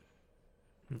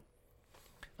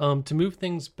 To move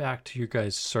things back to your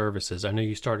guys' services, I know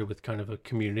you started with kind of a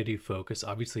community focus.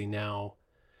 Obviously now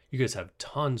you guys have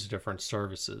tons of different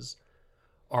services.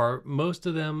 Are most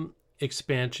of them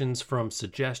expansions from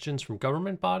suggestions from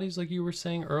government bodies like you were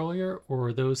saying earlier, or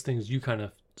are those things you kind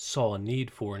of saw a need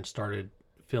for and started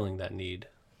filling that need?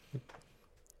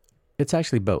 It's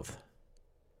actually both.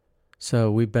 So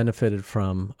we benefited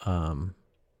from,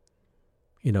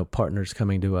 partners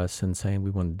coming to us and saying we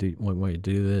want you to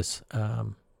do this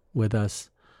with us.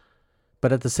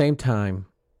 But at the same time,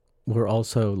 we're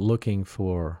also looking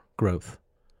for growth.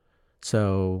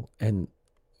 So, and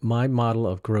my model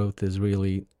of growth is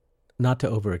really not to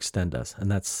overextend us. And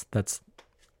that's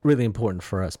really important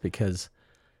for us because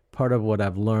part of what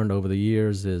I've learned over the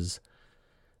years is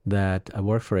that I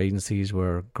worked for agencies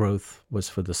where growth was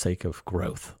for the sake of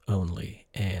growth only.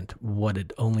 And what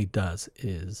it only does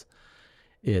is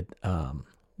it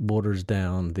waters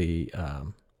down the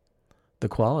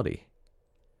quality,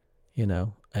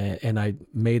 and I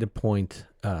made a point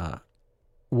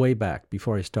way back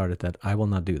before I started that I will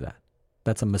not do that.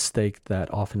 That's a mistake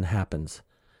that often happens.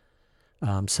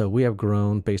 So we have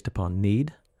grown based upon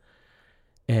need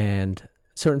and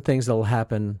certain things that will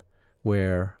happen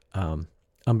where,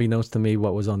 unbeknownst to me,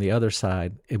 what was on the other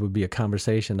side, it would be a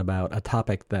conversation about a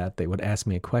topic that they would ask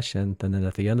me a question. And then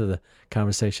at the end of the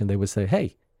conversation, they would say,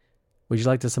 "Hey, would you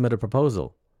like to submit a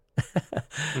proposal?"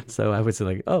 So I would say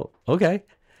like, "Oh, okay."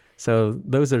 So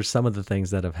those are some of the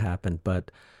things that have happened. But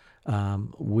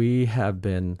we have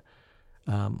been,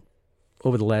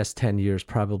 over the last 10 years,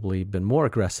 probably been more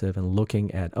aggressive in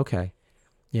looking at, okay,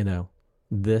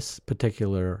 this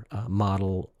particular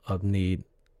model of need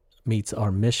meets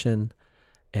our mission,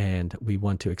 and we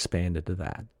want to expand into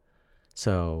that.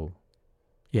 So,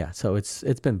 yeah, so it's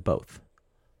been both.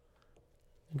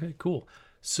 Okay, cool.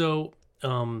 So,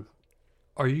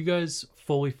 are you guys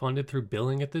fully funded through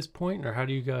billing at this point, or how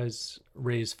do you guys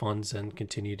raise funds and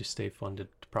continue to stay funded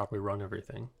to properly run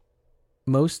everything?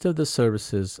 Most of the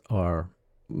services are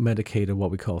medicated,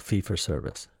 what we call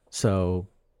fee-for-service. So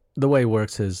the way it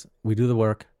works is we do the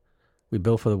work, we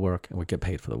bill for the work, and we get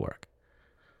paid for the work.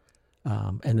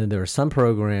 And then there are some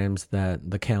programs that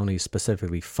the county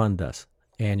specifically fund us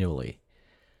annually.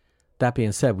 That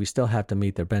being said, we still have to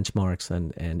meet their benchmarks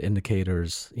and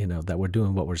indicators, that we're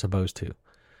doing what we're supposed to.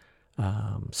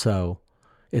 So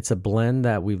it's a blend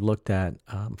that we've looked at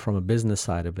from a business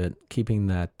side of it, keeping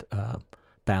that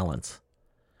balance.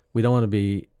 We don't want to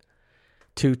be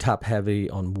too top heavy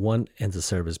on one end of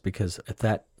service, because if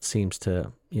that seems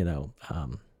to,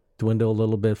 dwindle a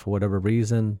little bit for whatever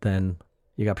reason, then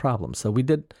you got problems. So we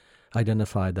did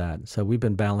identify that. So we've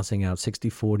been balancing out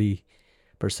 60-40%.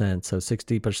 So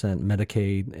 60%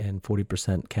 Medicaid and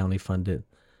 40% county funded.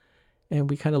 And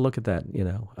we kind of look at that,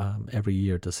 every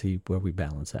year to see where we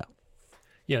balance out.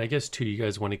 Yeah, I guess too, you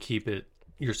guys want to keep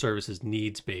your services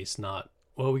needs based, not,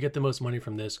 well, we get the most money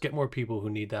from this, get more people who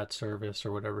need that service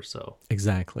or whatever. So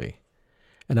exactly.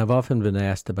 And I've often been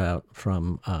asked about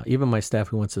from even my staff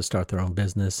who wants to start their own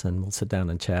business, and we'll sit down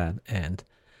and chat, and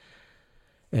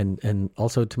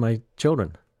also to my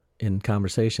children in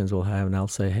conversations we'll have, and I'll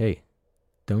say, hey,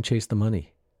 don't chase the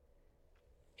money.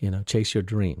 Chase your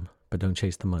dream, but don't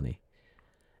chase the money.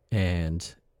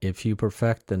 And if you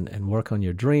perfect and work on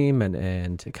your dream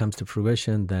and it comes to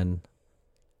fruition, then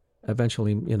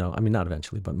eventually, not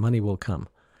eventually, but money will come.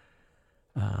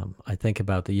 I think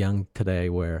about the young today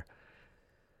where,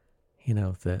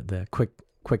 the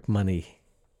quick money,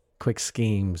 quick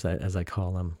schemes, as I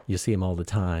call them, you see them all the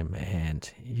time, and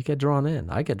you get drawn in.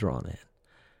 I get drawn in.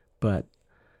 But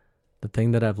the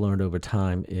thing that I've learned over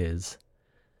time is,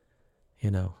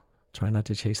 try not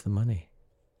to chase the money.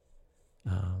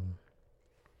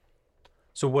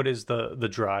 So what is the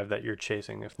drive that you're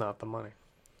chasing, if not the money?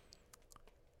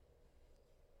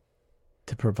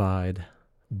 To provide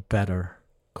better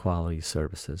quality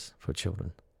services for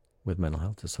children with mental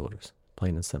health disorders,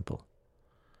 plain and simple.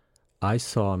 I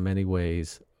saw in many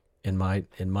ways in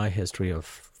my history of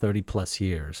 30 plus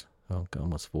years,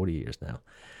 almost 40 years now,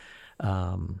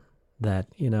 that,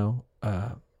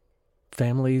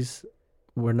 families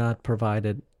were not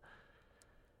provided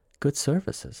good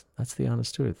services. That's the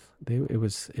honest truth. It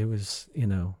was,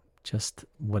 just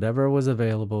whatever was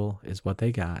available is what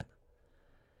they got.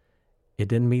 It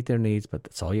didn't meet their needs, but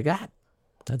that's all you got.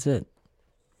 That's it.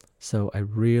 So I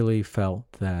really felt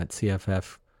that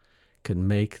CFF could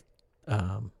make,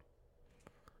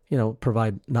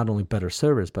 provide not only better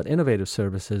service, but innovative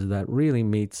services that really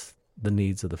meets the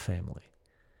needs of the family.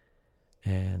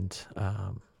 And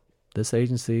this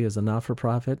agency is a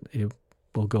not-for-profit. It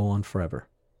will go on forever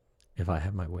if I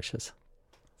have my wishes.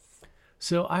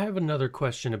 So I have another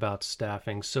question about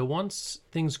staffing. So once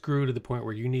things grew to the point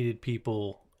where you needed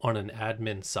people on an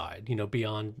admin side,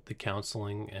 beyond the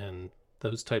counseling and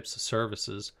those types of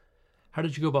services, how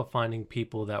did you go about finding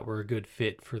people that were a good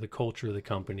fit for the culture of the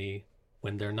company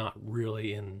when they're not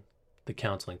really in the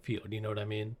counseling field? You know what I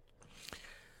mean?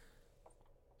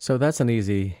 So that's an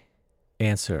easy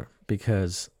answer,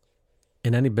 because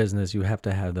in any business, you have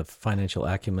to have the financial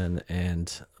acumen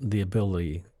and the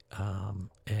ability.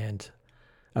 And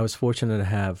I was fortunate to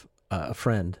have a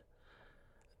friend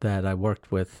that I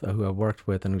worked with, who I worked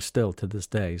with, and who's still to this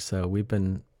day. So we've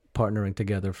been partnering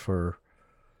together for,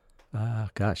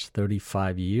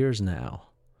 35 years now.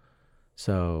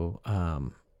 So,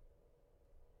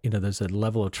 there's a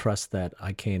level of trust that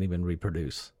I can't even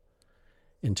reproduce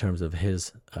in terms of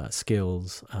his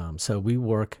skills. So we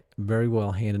work very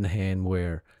well hand in hand,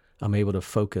 where I'm able to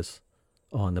focus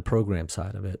on the program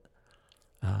side of it,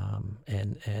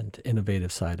 and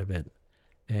innovative side of it.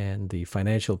 And the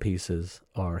financial pieces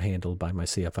are handled by my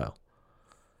CFO.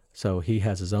 So he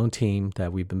has his own team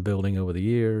that we've been building over the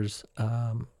years.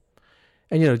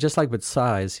 And, just like with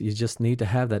size, you just need to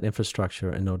have that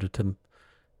infrastructure in order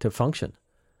to function.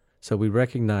 So we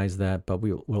recognize that, but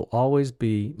we will always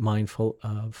be mindful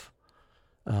of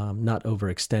not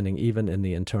overextending, even in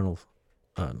the internal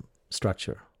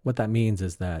structure. What that means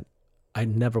is that I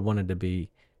never wanted to be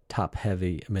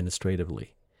top-heavy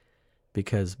administratively,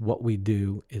 because what we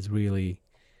do is really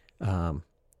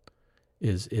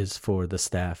is for the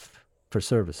staff, for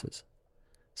services.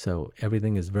 So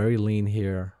everything is very lean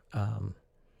here,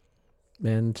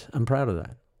 and I'm proud of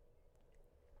that.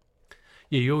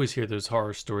 Yeah, you always hear those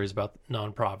horror stories about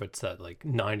nonprofits that like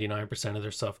 99% of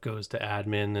their stuff goes to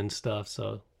admin and stuff.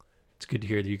 So it's good to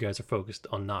hear that you guys are focused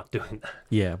on not doing that.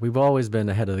 Yeah, we've always been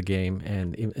ahead of the game.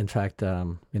 And in fact,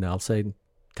 I'll say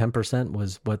 10%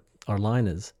 was what our line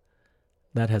is.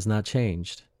 That has not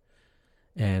changed.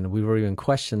 And we were even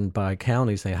questioned by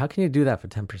counties saying, how can you do that for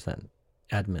 10%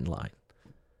 admin line?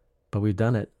 But we've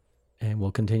done it, and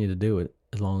we'll continue to do it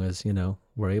as long as,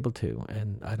 we're able to.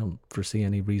 And I don't foresee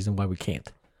any reason why we can't.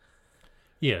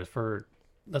 Yeah,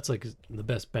 that's like the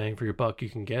best bang for your buck you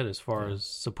can get as far as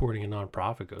supporting a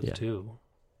nonprofit goes, too.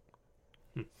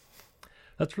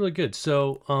 That's really good.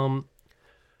 So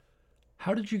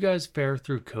how did you guys fare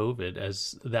through COVID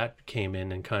as that came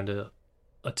in and kind of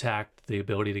attacked the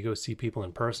ability to go see people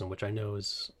in person, which I know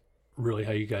is really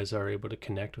how you guys are able to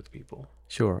connect with people.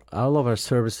 Sure. All of our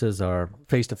services are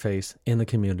face-to-face in the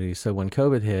community. So when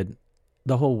COVID hit,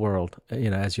 the whole world,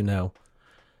 as you know,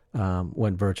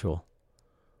 went virtual.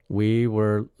 We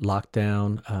were locked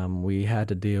down. We had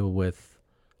to deal with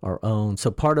our own.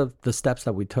 So part of the steps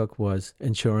that we took was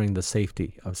ensuring the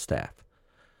safety of staff.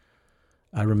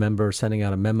 I remember sending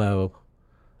out a memo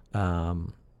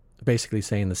basically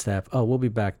saying to staff, oh, we'll be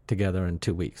back together in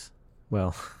 2 weeks.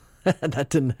 Well, that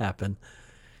didn't happen.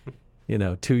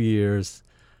 2 years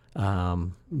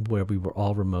where we were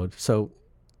all remote. So,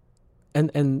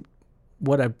 and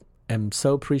what I am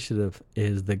so appreciative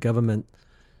is the government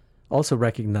also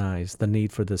recognized the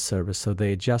need for this service. So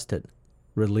they adjusted,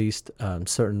 released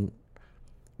certain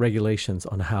regulations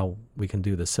on how we can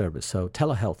do this service. So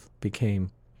telehealth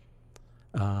became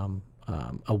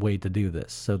a way to do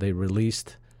this. So they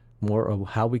released more of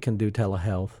how we can do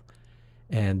telehealth,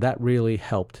 and that really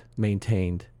helped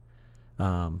maintain,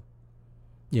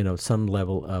 some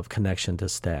level of connection to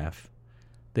staff.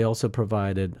 They also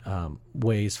provided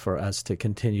ways for us to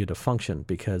continue to function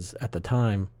because at the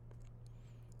time,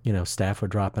 staff were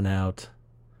dropping out.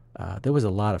 There was a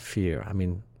lot of fear. I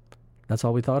mean, that's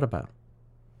all we thought about.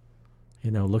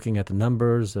 Looking at the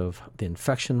numbers of the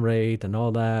infection rate and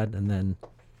all that, and then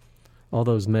all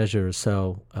those measures.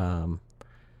 So,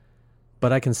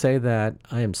 but I can say that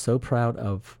I am so proud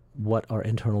of what our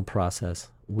internal process.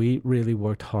 We really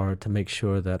worked hard to make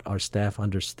sure that our staff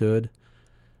understood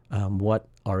what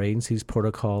our agency's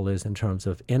protocol is in terms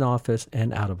of in-office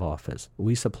and out-of-office.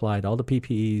 We supplied all the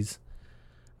PPEs,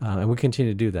 and we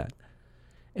continue to do that.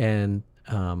 And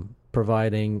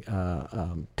providing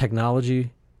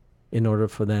technology in order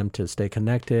for them to stay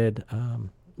connected.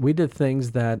 We did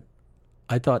things that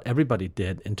I thought everybody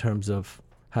did in terms of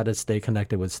how to stay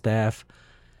connected with staff,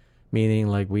 meaning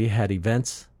like we had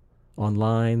events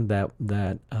online that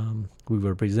we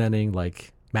were presenting,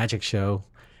 like magic show,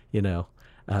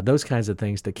 those kinds of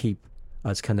things to keep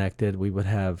us connected. We would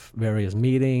have various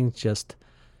meetings just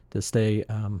to stay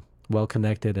well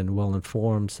connected and well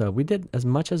informed. So we did as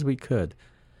much as we could.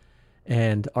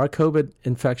 And our COVID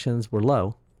infections were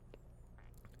low,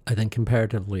 I think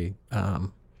comparatively.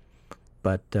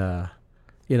 But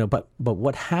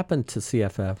what happened to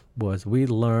CFF was we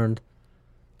learned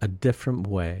a different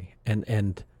way.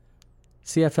 And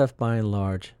CFF by and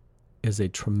large is a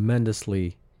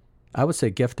tremendously, I would say,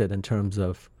 gifted in terms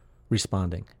of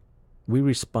responding. We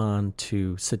respond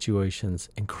to situations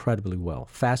incredibly well,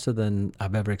 faster than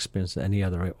I've ever experienced in any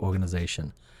other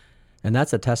organization. And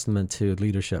that's a testament to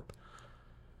leadership.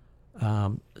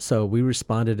 So we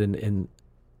responded in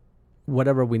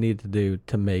whatever we needed to do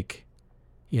to make,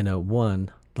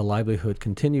 one, the livelihood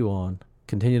continue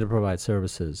to provide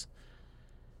services.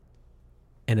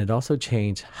 And it also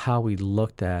changed how we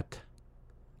looked at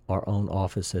our own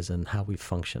offices and how we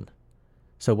function.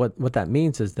 So what that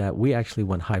means is that we actually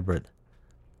went hybrid.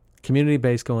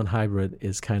 Community-based going hybrid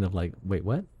is kind of like, wait,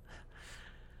 what?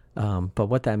 But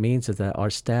what that means is that our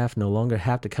staff no longer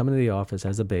have to come into the office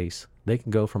as a base. They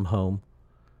can go from home.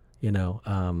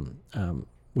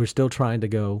 We're still trying to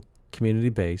go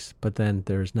community-based, but then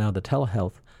there's now the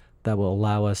telehealth that will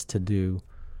allow us to do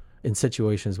in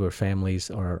situations where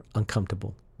families are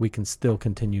uncomfortable. We can still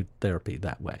continue therapy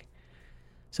that way.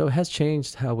 So it has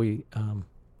changed how we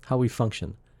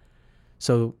function.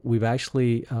 So we've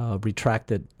actually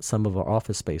retracted some of our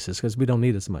office spaces because we don't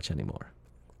need as much anymore.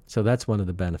 So that's one of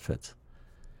the benefits.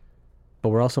 But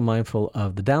we're also mindful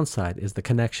of the downside is the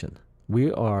connection.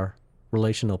 We are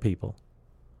relational people.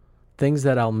 Things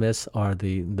that I'll miss are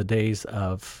the days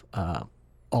of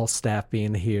all staff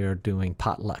being here doing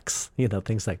potlucks,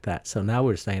 things like that. So now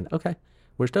we're saying, okay,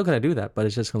 we're still going to do that, but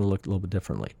it's just going to look a little bit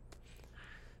differently.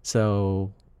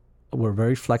 So we're a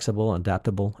very flexible,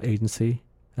 adaptable agency.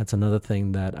 That's another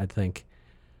thing that I think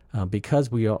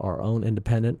because we are our own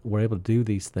independent, we're able to do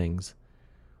these things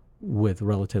with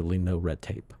relatively no red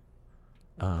tape.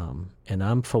 And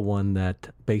I'm for one that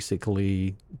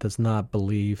basically does not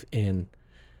believe in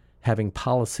having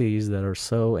policies that are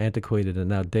so antiquated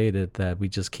and outdated that we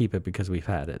just keep it because we've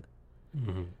had it.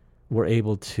 Mm-hmm. We're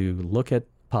able to look at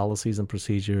policies and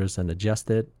procedures and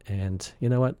adjust it. And you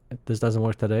know what? If this doesn't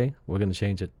work today, we're going to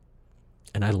change it.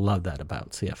 And I love that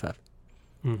about CFF.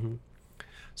 Mm-hmm.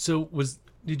 So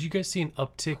did you guys see an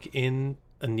uptick in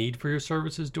a need for your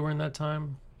services during that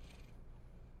time?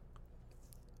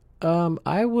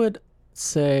 I would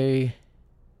say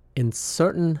in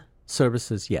certain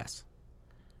services, yes.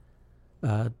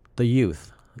 The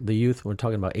youth, we're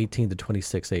talking about 18 to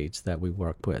 26 age that we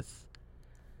work with.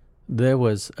 There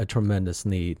was a tremendous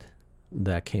need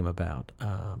that came about.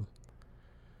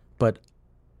 But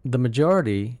the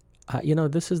majority,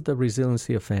 this is the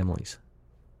resiliency of families.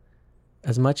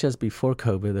 As much as before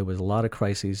COVID, there was a lot of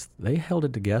crises, they held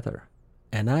it together.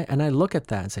 And I look at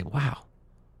that and say, wow,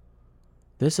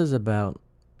 this is about,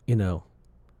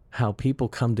 how people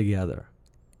come together.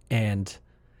 And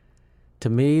to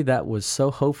me, that was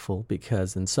so hopeful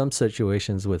because in some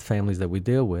situations with families that we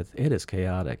deal with, it is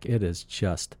chaotic. It is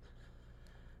just,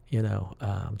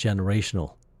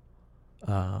 generational.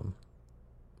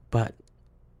 But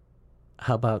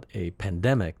how about a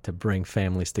pandemic to bring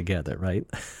families together, right?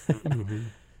 Mm-hmm.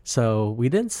 So we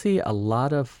didn't see a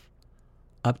lot of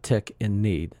uptick in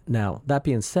need. Now, that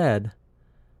being said,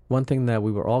 one thing that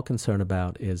we were all concerned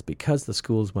about is because the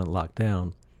schools went locked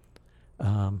down,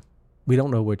 we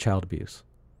don't know where child abuse.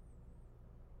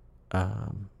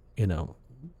 A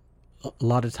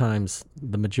lot of times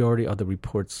the majority of the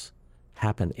reports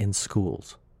happen in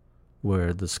schools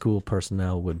where the school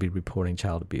personnel would be reporting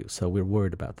child abuse. So we're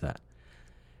worried about that.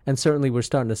 And certainly we're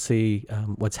starting to see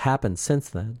what's happened since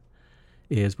then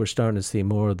is we're starting to see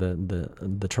more of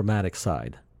the traumatic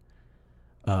side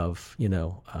of,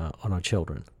 on our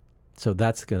children. So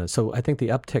so I think the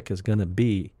uptick is going to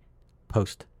be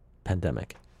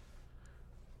post-pandemic.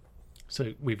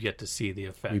 So we've yet to see the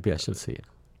effect. We've yet to see it.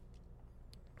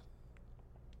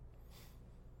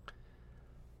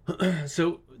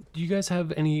 So do you guys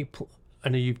have any... I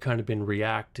know you've kind of been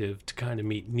reactive to kind of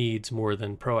meet needs more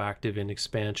than proactive in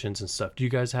expansions and stuff. Do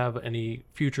you guys have any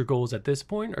future goals at this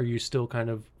point, or you still kind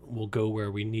of will go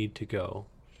where we need to go?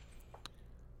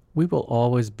 We will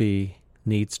always be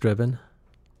needs-driven,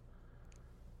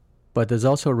 but there's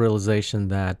also a realization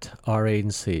that our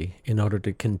agency, in order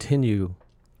to continue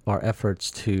our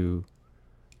efforts to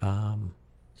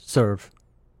serve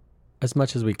as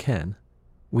much as we can,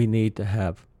 we need to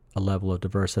have a level of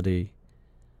diversity,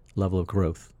 level of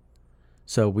growth.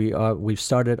 So we've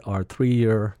started our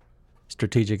 3-year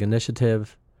strategic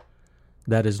initiative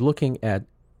that is looking at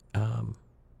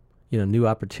new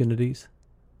opportunities.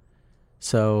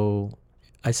 So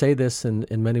I say this in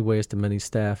many ways to many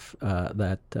staff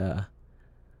that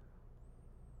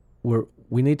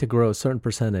we need to grow a certain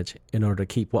percentage in order to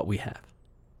keep what we have.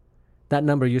 That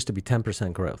number used to be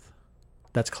 10% growth.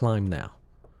 That's climbed now.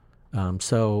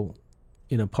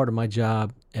 Part of my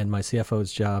job and my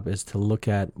CFO's job is to look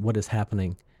at what is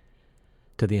happening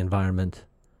to the environment,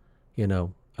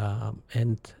 out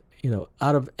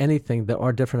of anything, there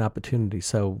are different opportunities.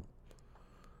 So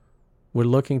we're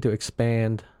looking to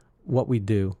expand what we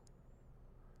do.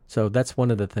 So that's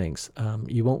one of the things.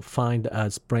 You won't find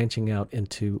us branching out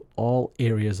into all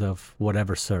areas of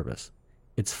whatever service.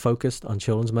 It's focused on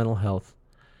children's mental health.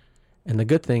 And the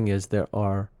good thing is there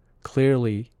are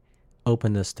clearly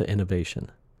openness to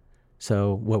innovation.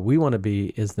 So what we want to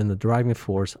be is then the driving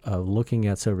force of looking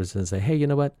at services and say, hey, you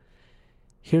know what?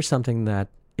 Here's something that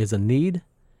is a need,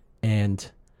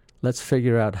 and let's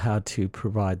figure out how to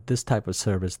provide this type of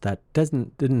service that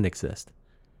didn't exist.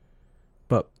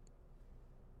 But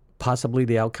possibly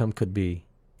the outcome could be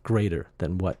greater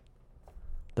than what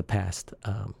the past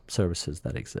services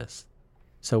that exist.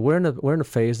 So we're in a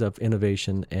phase of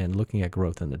innovation and looking at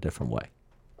growth in a different way.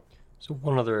 So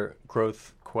one other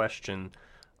growth question.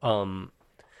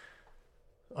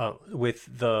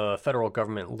 With the federal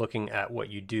government looking at what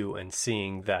you do and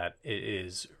seeing that it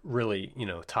is really,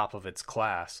 top of its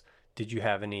class, did you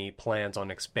have any plans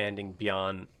on expanding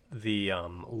beyond the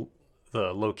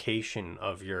location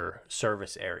of your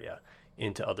service area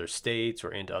into other states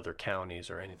or into other counties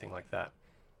or anything like that?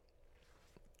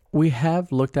 We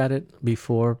have looked at it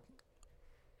before,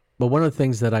 but one of the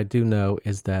things that I do know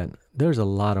is that there's a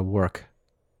lot of work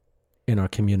in our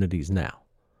communities now.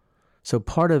 So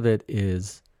part of it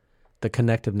is the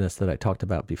connectiveness that I talked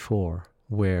about before,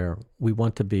 where we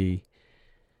want to be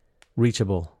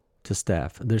reachable to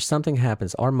staff. There's something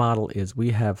happens. Our model is we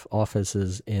have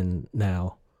offices in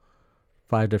now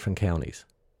 5 different counties,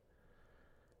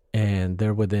 and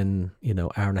they're within,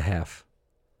 hour and a half.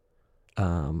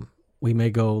 We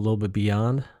may go a little bit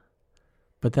beyond,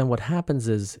 but then what happens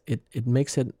is it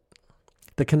makes it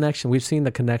the connection. We've seen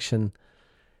the connection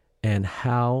and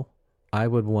how I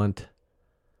would want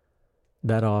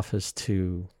that office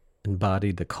to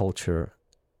embody the culture,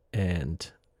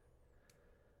 and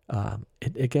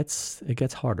it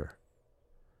gets harder.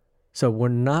 So we're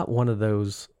not one of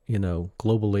those,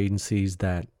 global agencies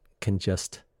that can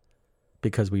just,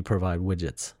 because we provide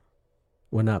widgets.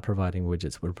 We're not providing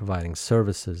widgets. We're providing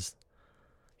services,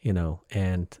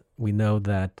 and we know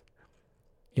that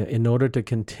in order to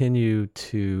continue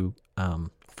to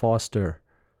foster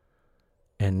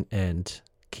and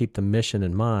keep the mission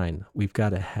in mind, we've got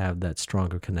to have that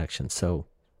stronger connection. So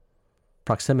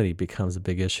proximity becomes a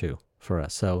big issue for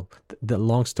us. So the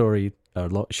long story,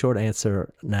 short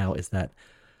answer now is that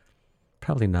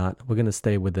probably not. We're going to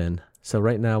stay within. So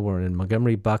right now we're in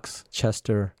Montgomery, Bucks,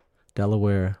 Chester,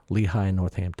 Delaware, Lehigh, and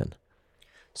Northampton.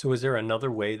 So is there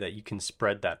another way that you can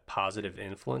spread that positive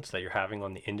influence that you're having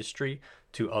on the industry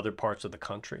to other parts of the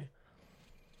country?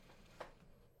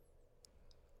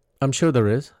 I'm sure there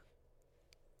is.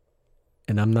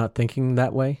 And I'm not thinking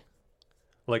that way.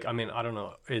 Like, I mean, I don't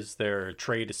know, is there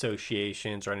trade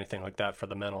associations or anything like that for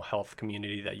the mental health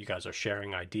community that you guys are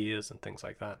sharing ideas and things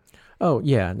like that? Oh,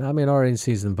 yeah. I mean, our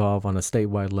agency is involved on a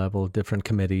statewide level, different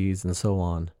committees and so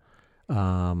on.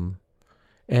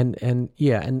 And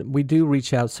we do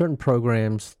reach out certain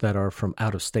programs that are from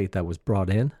out of state that was brought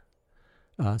in.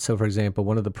 So, for example,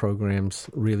 one of the programs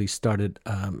really started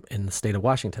in the state of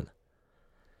Washington.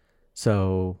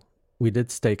 So we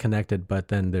did stay connected, but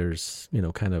then there's,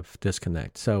 kind of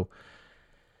disconnect. So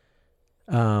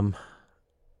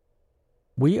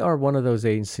we are one of those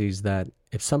agencies that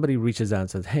if somebody reaches out and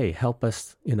says, hey, help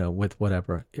us, with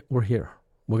whatever, we're here.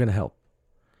 We're going to help.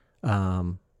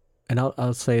 And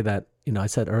I'll say that, I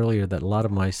said earlier that a lot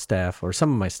of my staff, or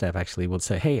some of my staff actually, would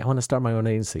say, hey, I want to start my own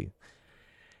agency.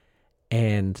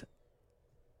 And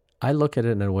I look at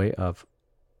it in a way of,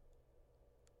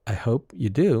 I hope you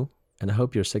do, and I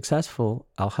hope you're successful.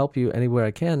 I'll help you anywhere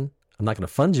I can. I'm not going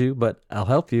to fund you, but I'll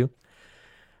help you.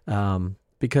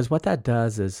 Because what that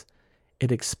does is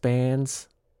it expands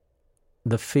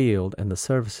the field and the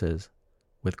services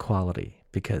with quality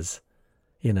because,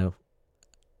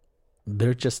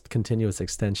 they're just continuous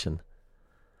extension.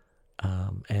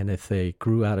 And if they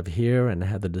grew out of here and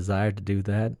had the desire to do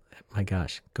that, my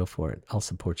gosh, go for it. I'll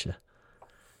support you.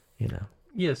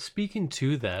 Yeah, speaking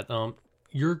to that,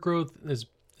 your growth has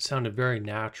sounded very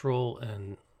natural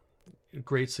and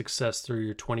great success through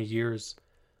your 20 years.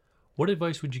 What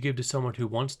advice would you give to someone who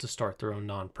wants to start their own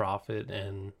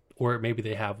nonprofit or maybe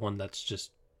they have one that's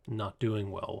just not doing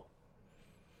well?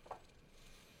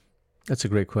 That's a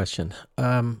great question.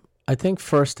 I think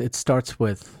first it starts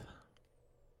with,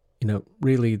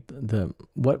 really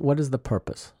what is the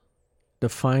purpose?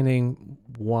 Defining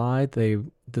why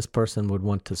this person would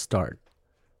want to start.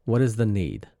 What is the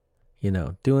need?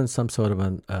 Doing some sort of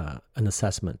an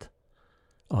assessment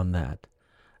on that.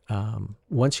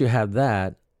 Once you have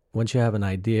that, once you have an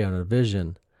idea and a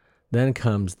vision, then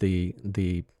comes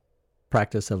the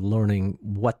practice of learning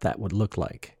what that would look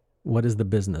like. What is the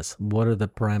business? What are the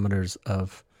parameters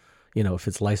of, if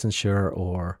it's licensure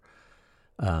or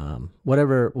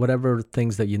whatever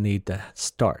things that you need to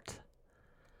start.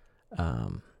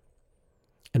 And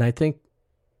I think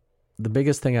the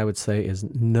biggest thing I would say is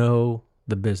know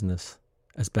the business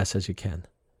as best as you can.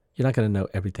 You're not going to know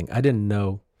everything. I didn't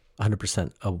know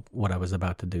 100% of what I was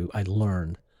about to do. I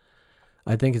learned.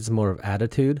 I think it's more of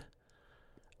attitude,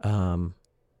 and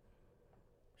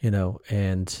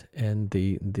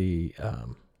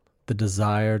the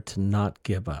desire to not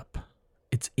give up.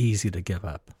 It's easy to give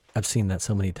up. I've seen that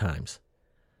so many times,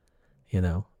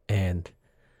 and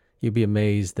you'd be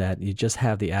amazed that you just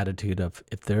have the attitude of,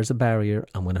 if there's a barrier,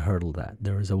 I'm going to hurdle that.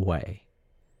 There is a way.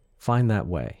 Find that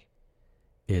way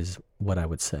is what I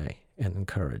would say and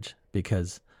encourage,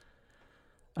 because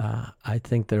I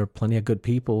think there are plenty of good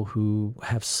people who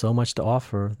have so much to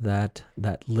offer that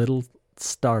little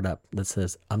startup that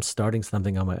says, I'm starting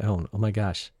something on my own. Oh my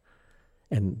gosh.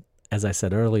 And as I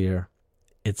said earlier,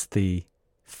 it's the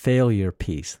failure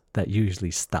piece that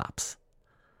usually stops.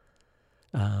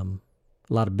 A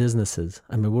lot of businesses,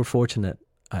 I mean, we're fortunate.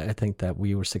 I think that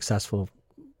we were successful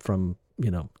from,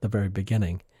 the very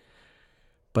beginning.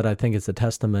 But I think it's a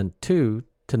testament to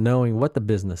knowing what the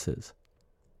business is.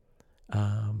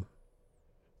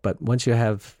 But once you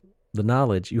have the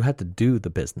knowledge, you have to do the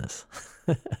business.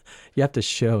 You have to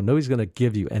show. Nobody's going to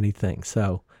give you anything.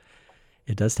 So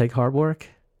it does take hard work,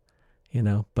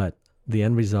 but the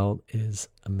end result is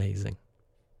amazing.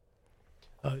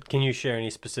 Can you share any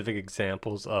specific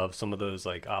examples of some of those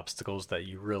obstacles that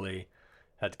you really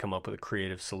had to come up with a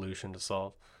creative solution to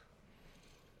solve?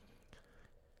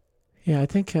 Yeah, I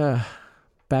think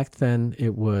back then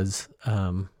it was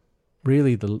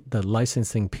really the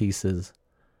licensing pieces,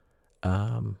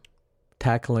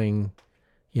 tackling,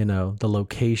 the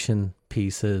location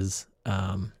pieces.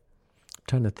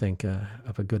 Trying to think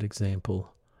of a good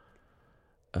example.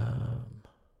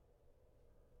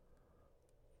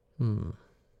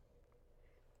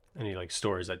 Any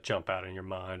stories that jump out in your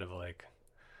mind of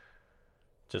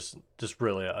just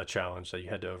really a challenge that you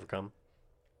had to overcome?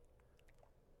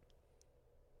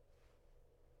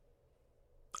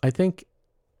 I think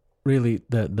really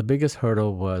the biggest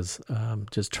hurdle was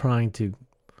just trying to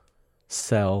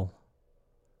sell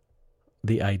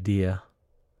the idea,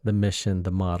 the mission,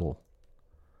 the model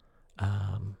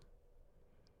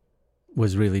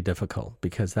was really difficult,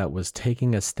 because that was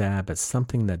taking a stab at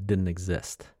something that didn't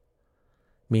exist.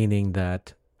 Meaning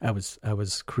that I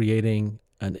was creating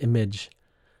an image,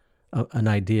 an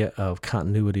idea of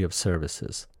continuity of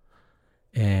services.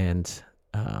 And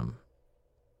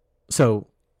so,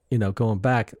 going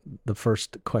back, the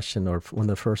first question, or one of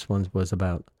the first ones, was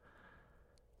about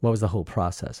what was the whole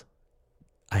process.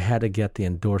 I had to get the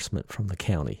endorsement from the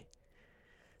county.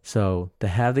 So to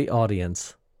have the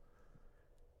audience,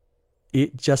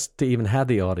 just to even have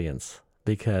the audience,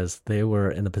 because they were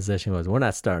in the position was, we're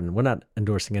not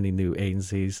endorsing any new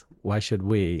agencies. Why should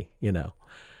we,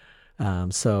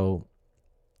 So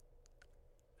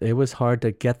it was hard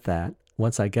to get that.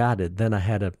 Once I got it, then I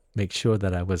had to make sure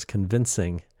that I was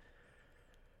convincing.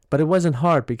 But it wasn't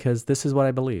hard, because this is what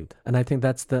I believed. And I think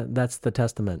that's the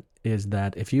testament, is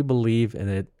that if you believe in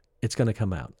it, it's going to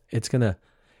come out. It's going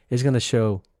to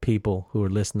show people who are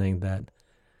listening that,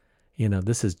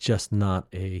 this is just not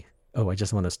I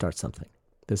just want to start something.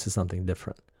 This is something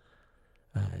different.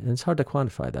 And it's hard to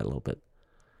quantify that a little bit.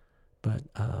 But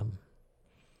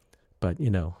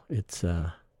it's,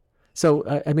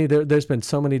 so, I mean, there's been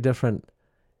so many different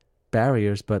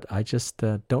barriers, but I just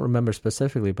don't remember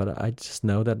specifically, but I just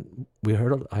know that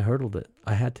I hurdled it.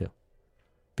 I had to,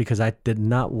 because I did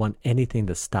not want anything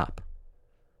to stop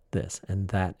this. And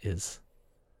that was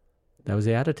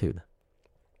the attitude.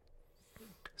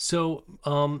 So,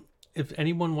 if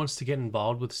anyone wants to get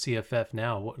involved with CFF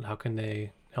now, how can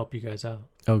they help you guys out?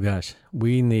 Oh gosh,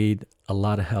 we need a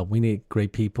lot of help. We need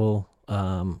great people.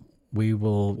 We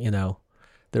will,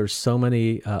 there's so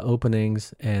many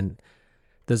openings, and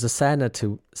there's a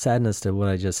sadness to what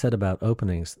I just said about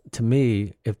openings. To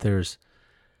me, if there's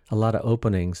a lot of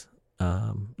openings,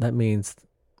 that means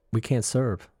we can't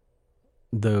serve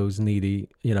those needy,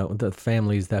 the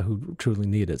families who truly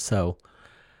need it. So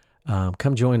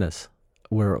come join us.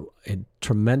 We're a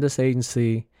tremendous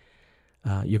agency.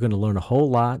 You're going to learn a whole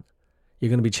lot. You're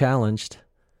going to be challenged,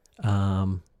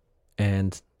 and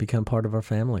become part of our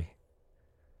family.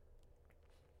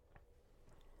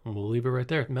 We'll leave it right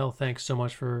there. Mel, thanks so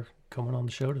much for coming on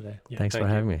the show today. Yeah, thanks for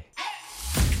having me.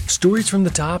 Stories from the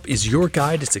Top is your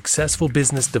guide to successful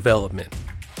business development.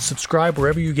 Subscribe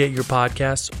wherever you get your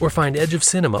podcasts, or find Edge of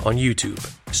Cinema on YouTube.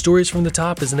 Stories from the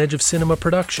Top is an Edge of Cinema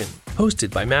production,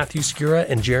 hosted by Matthew Skura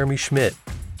and Jeremy Schmidt.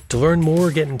 To learn more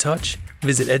or get in touch,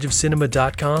 visit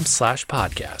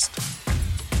edgeofcinema.com/podcast.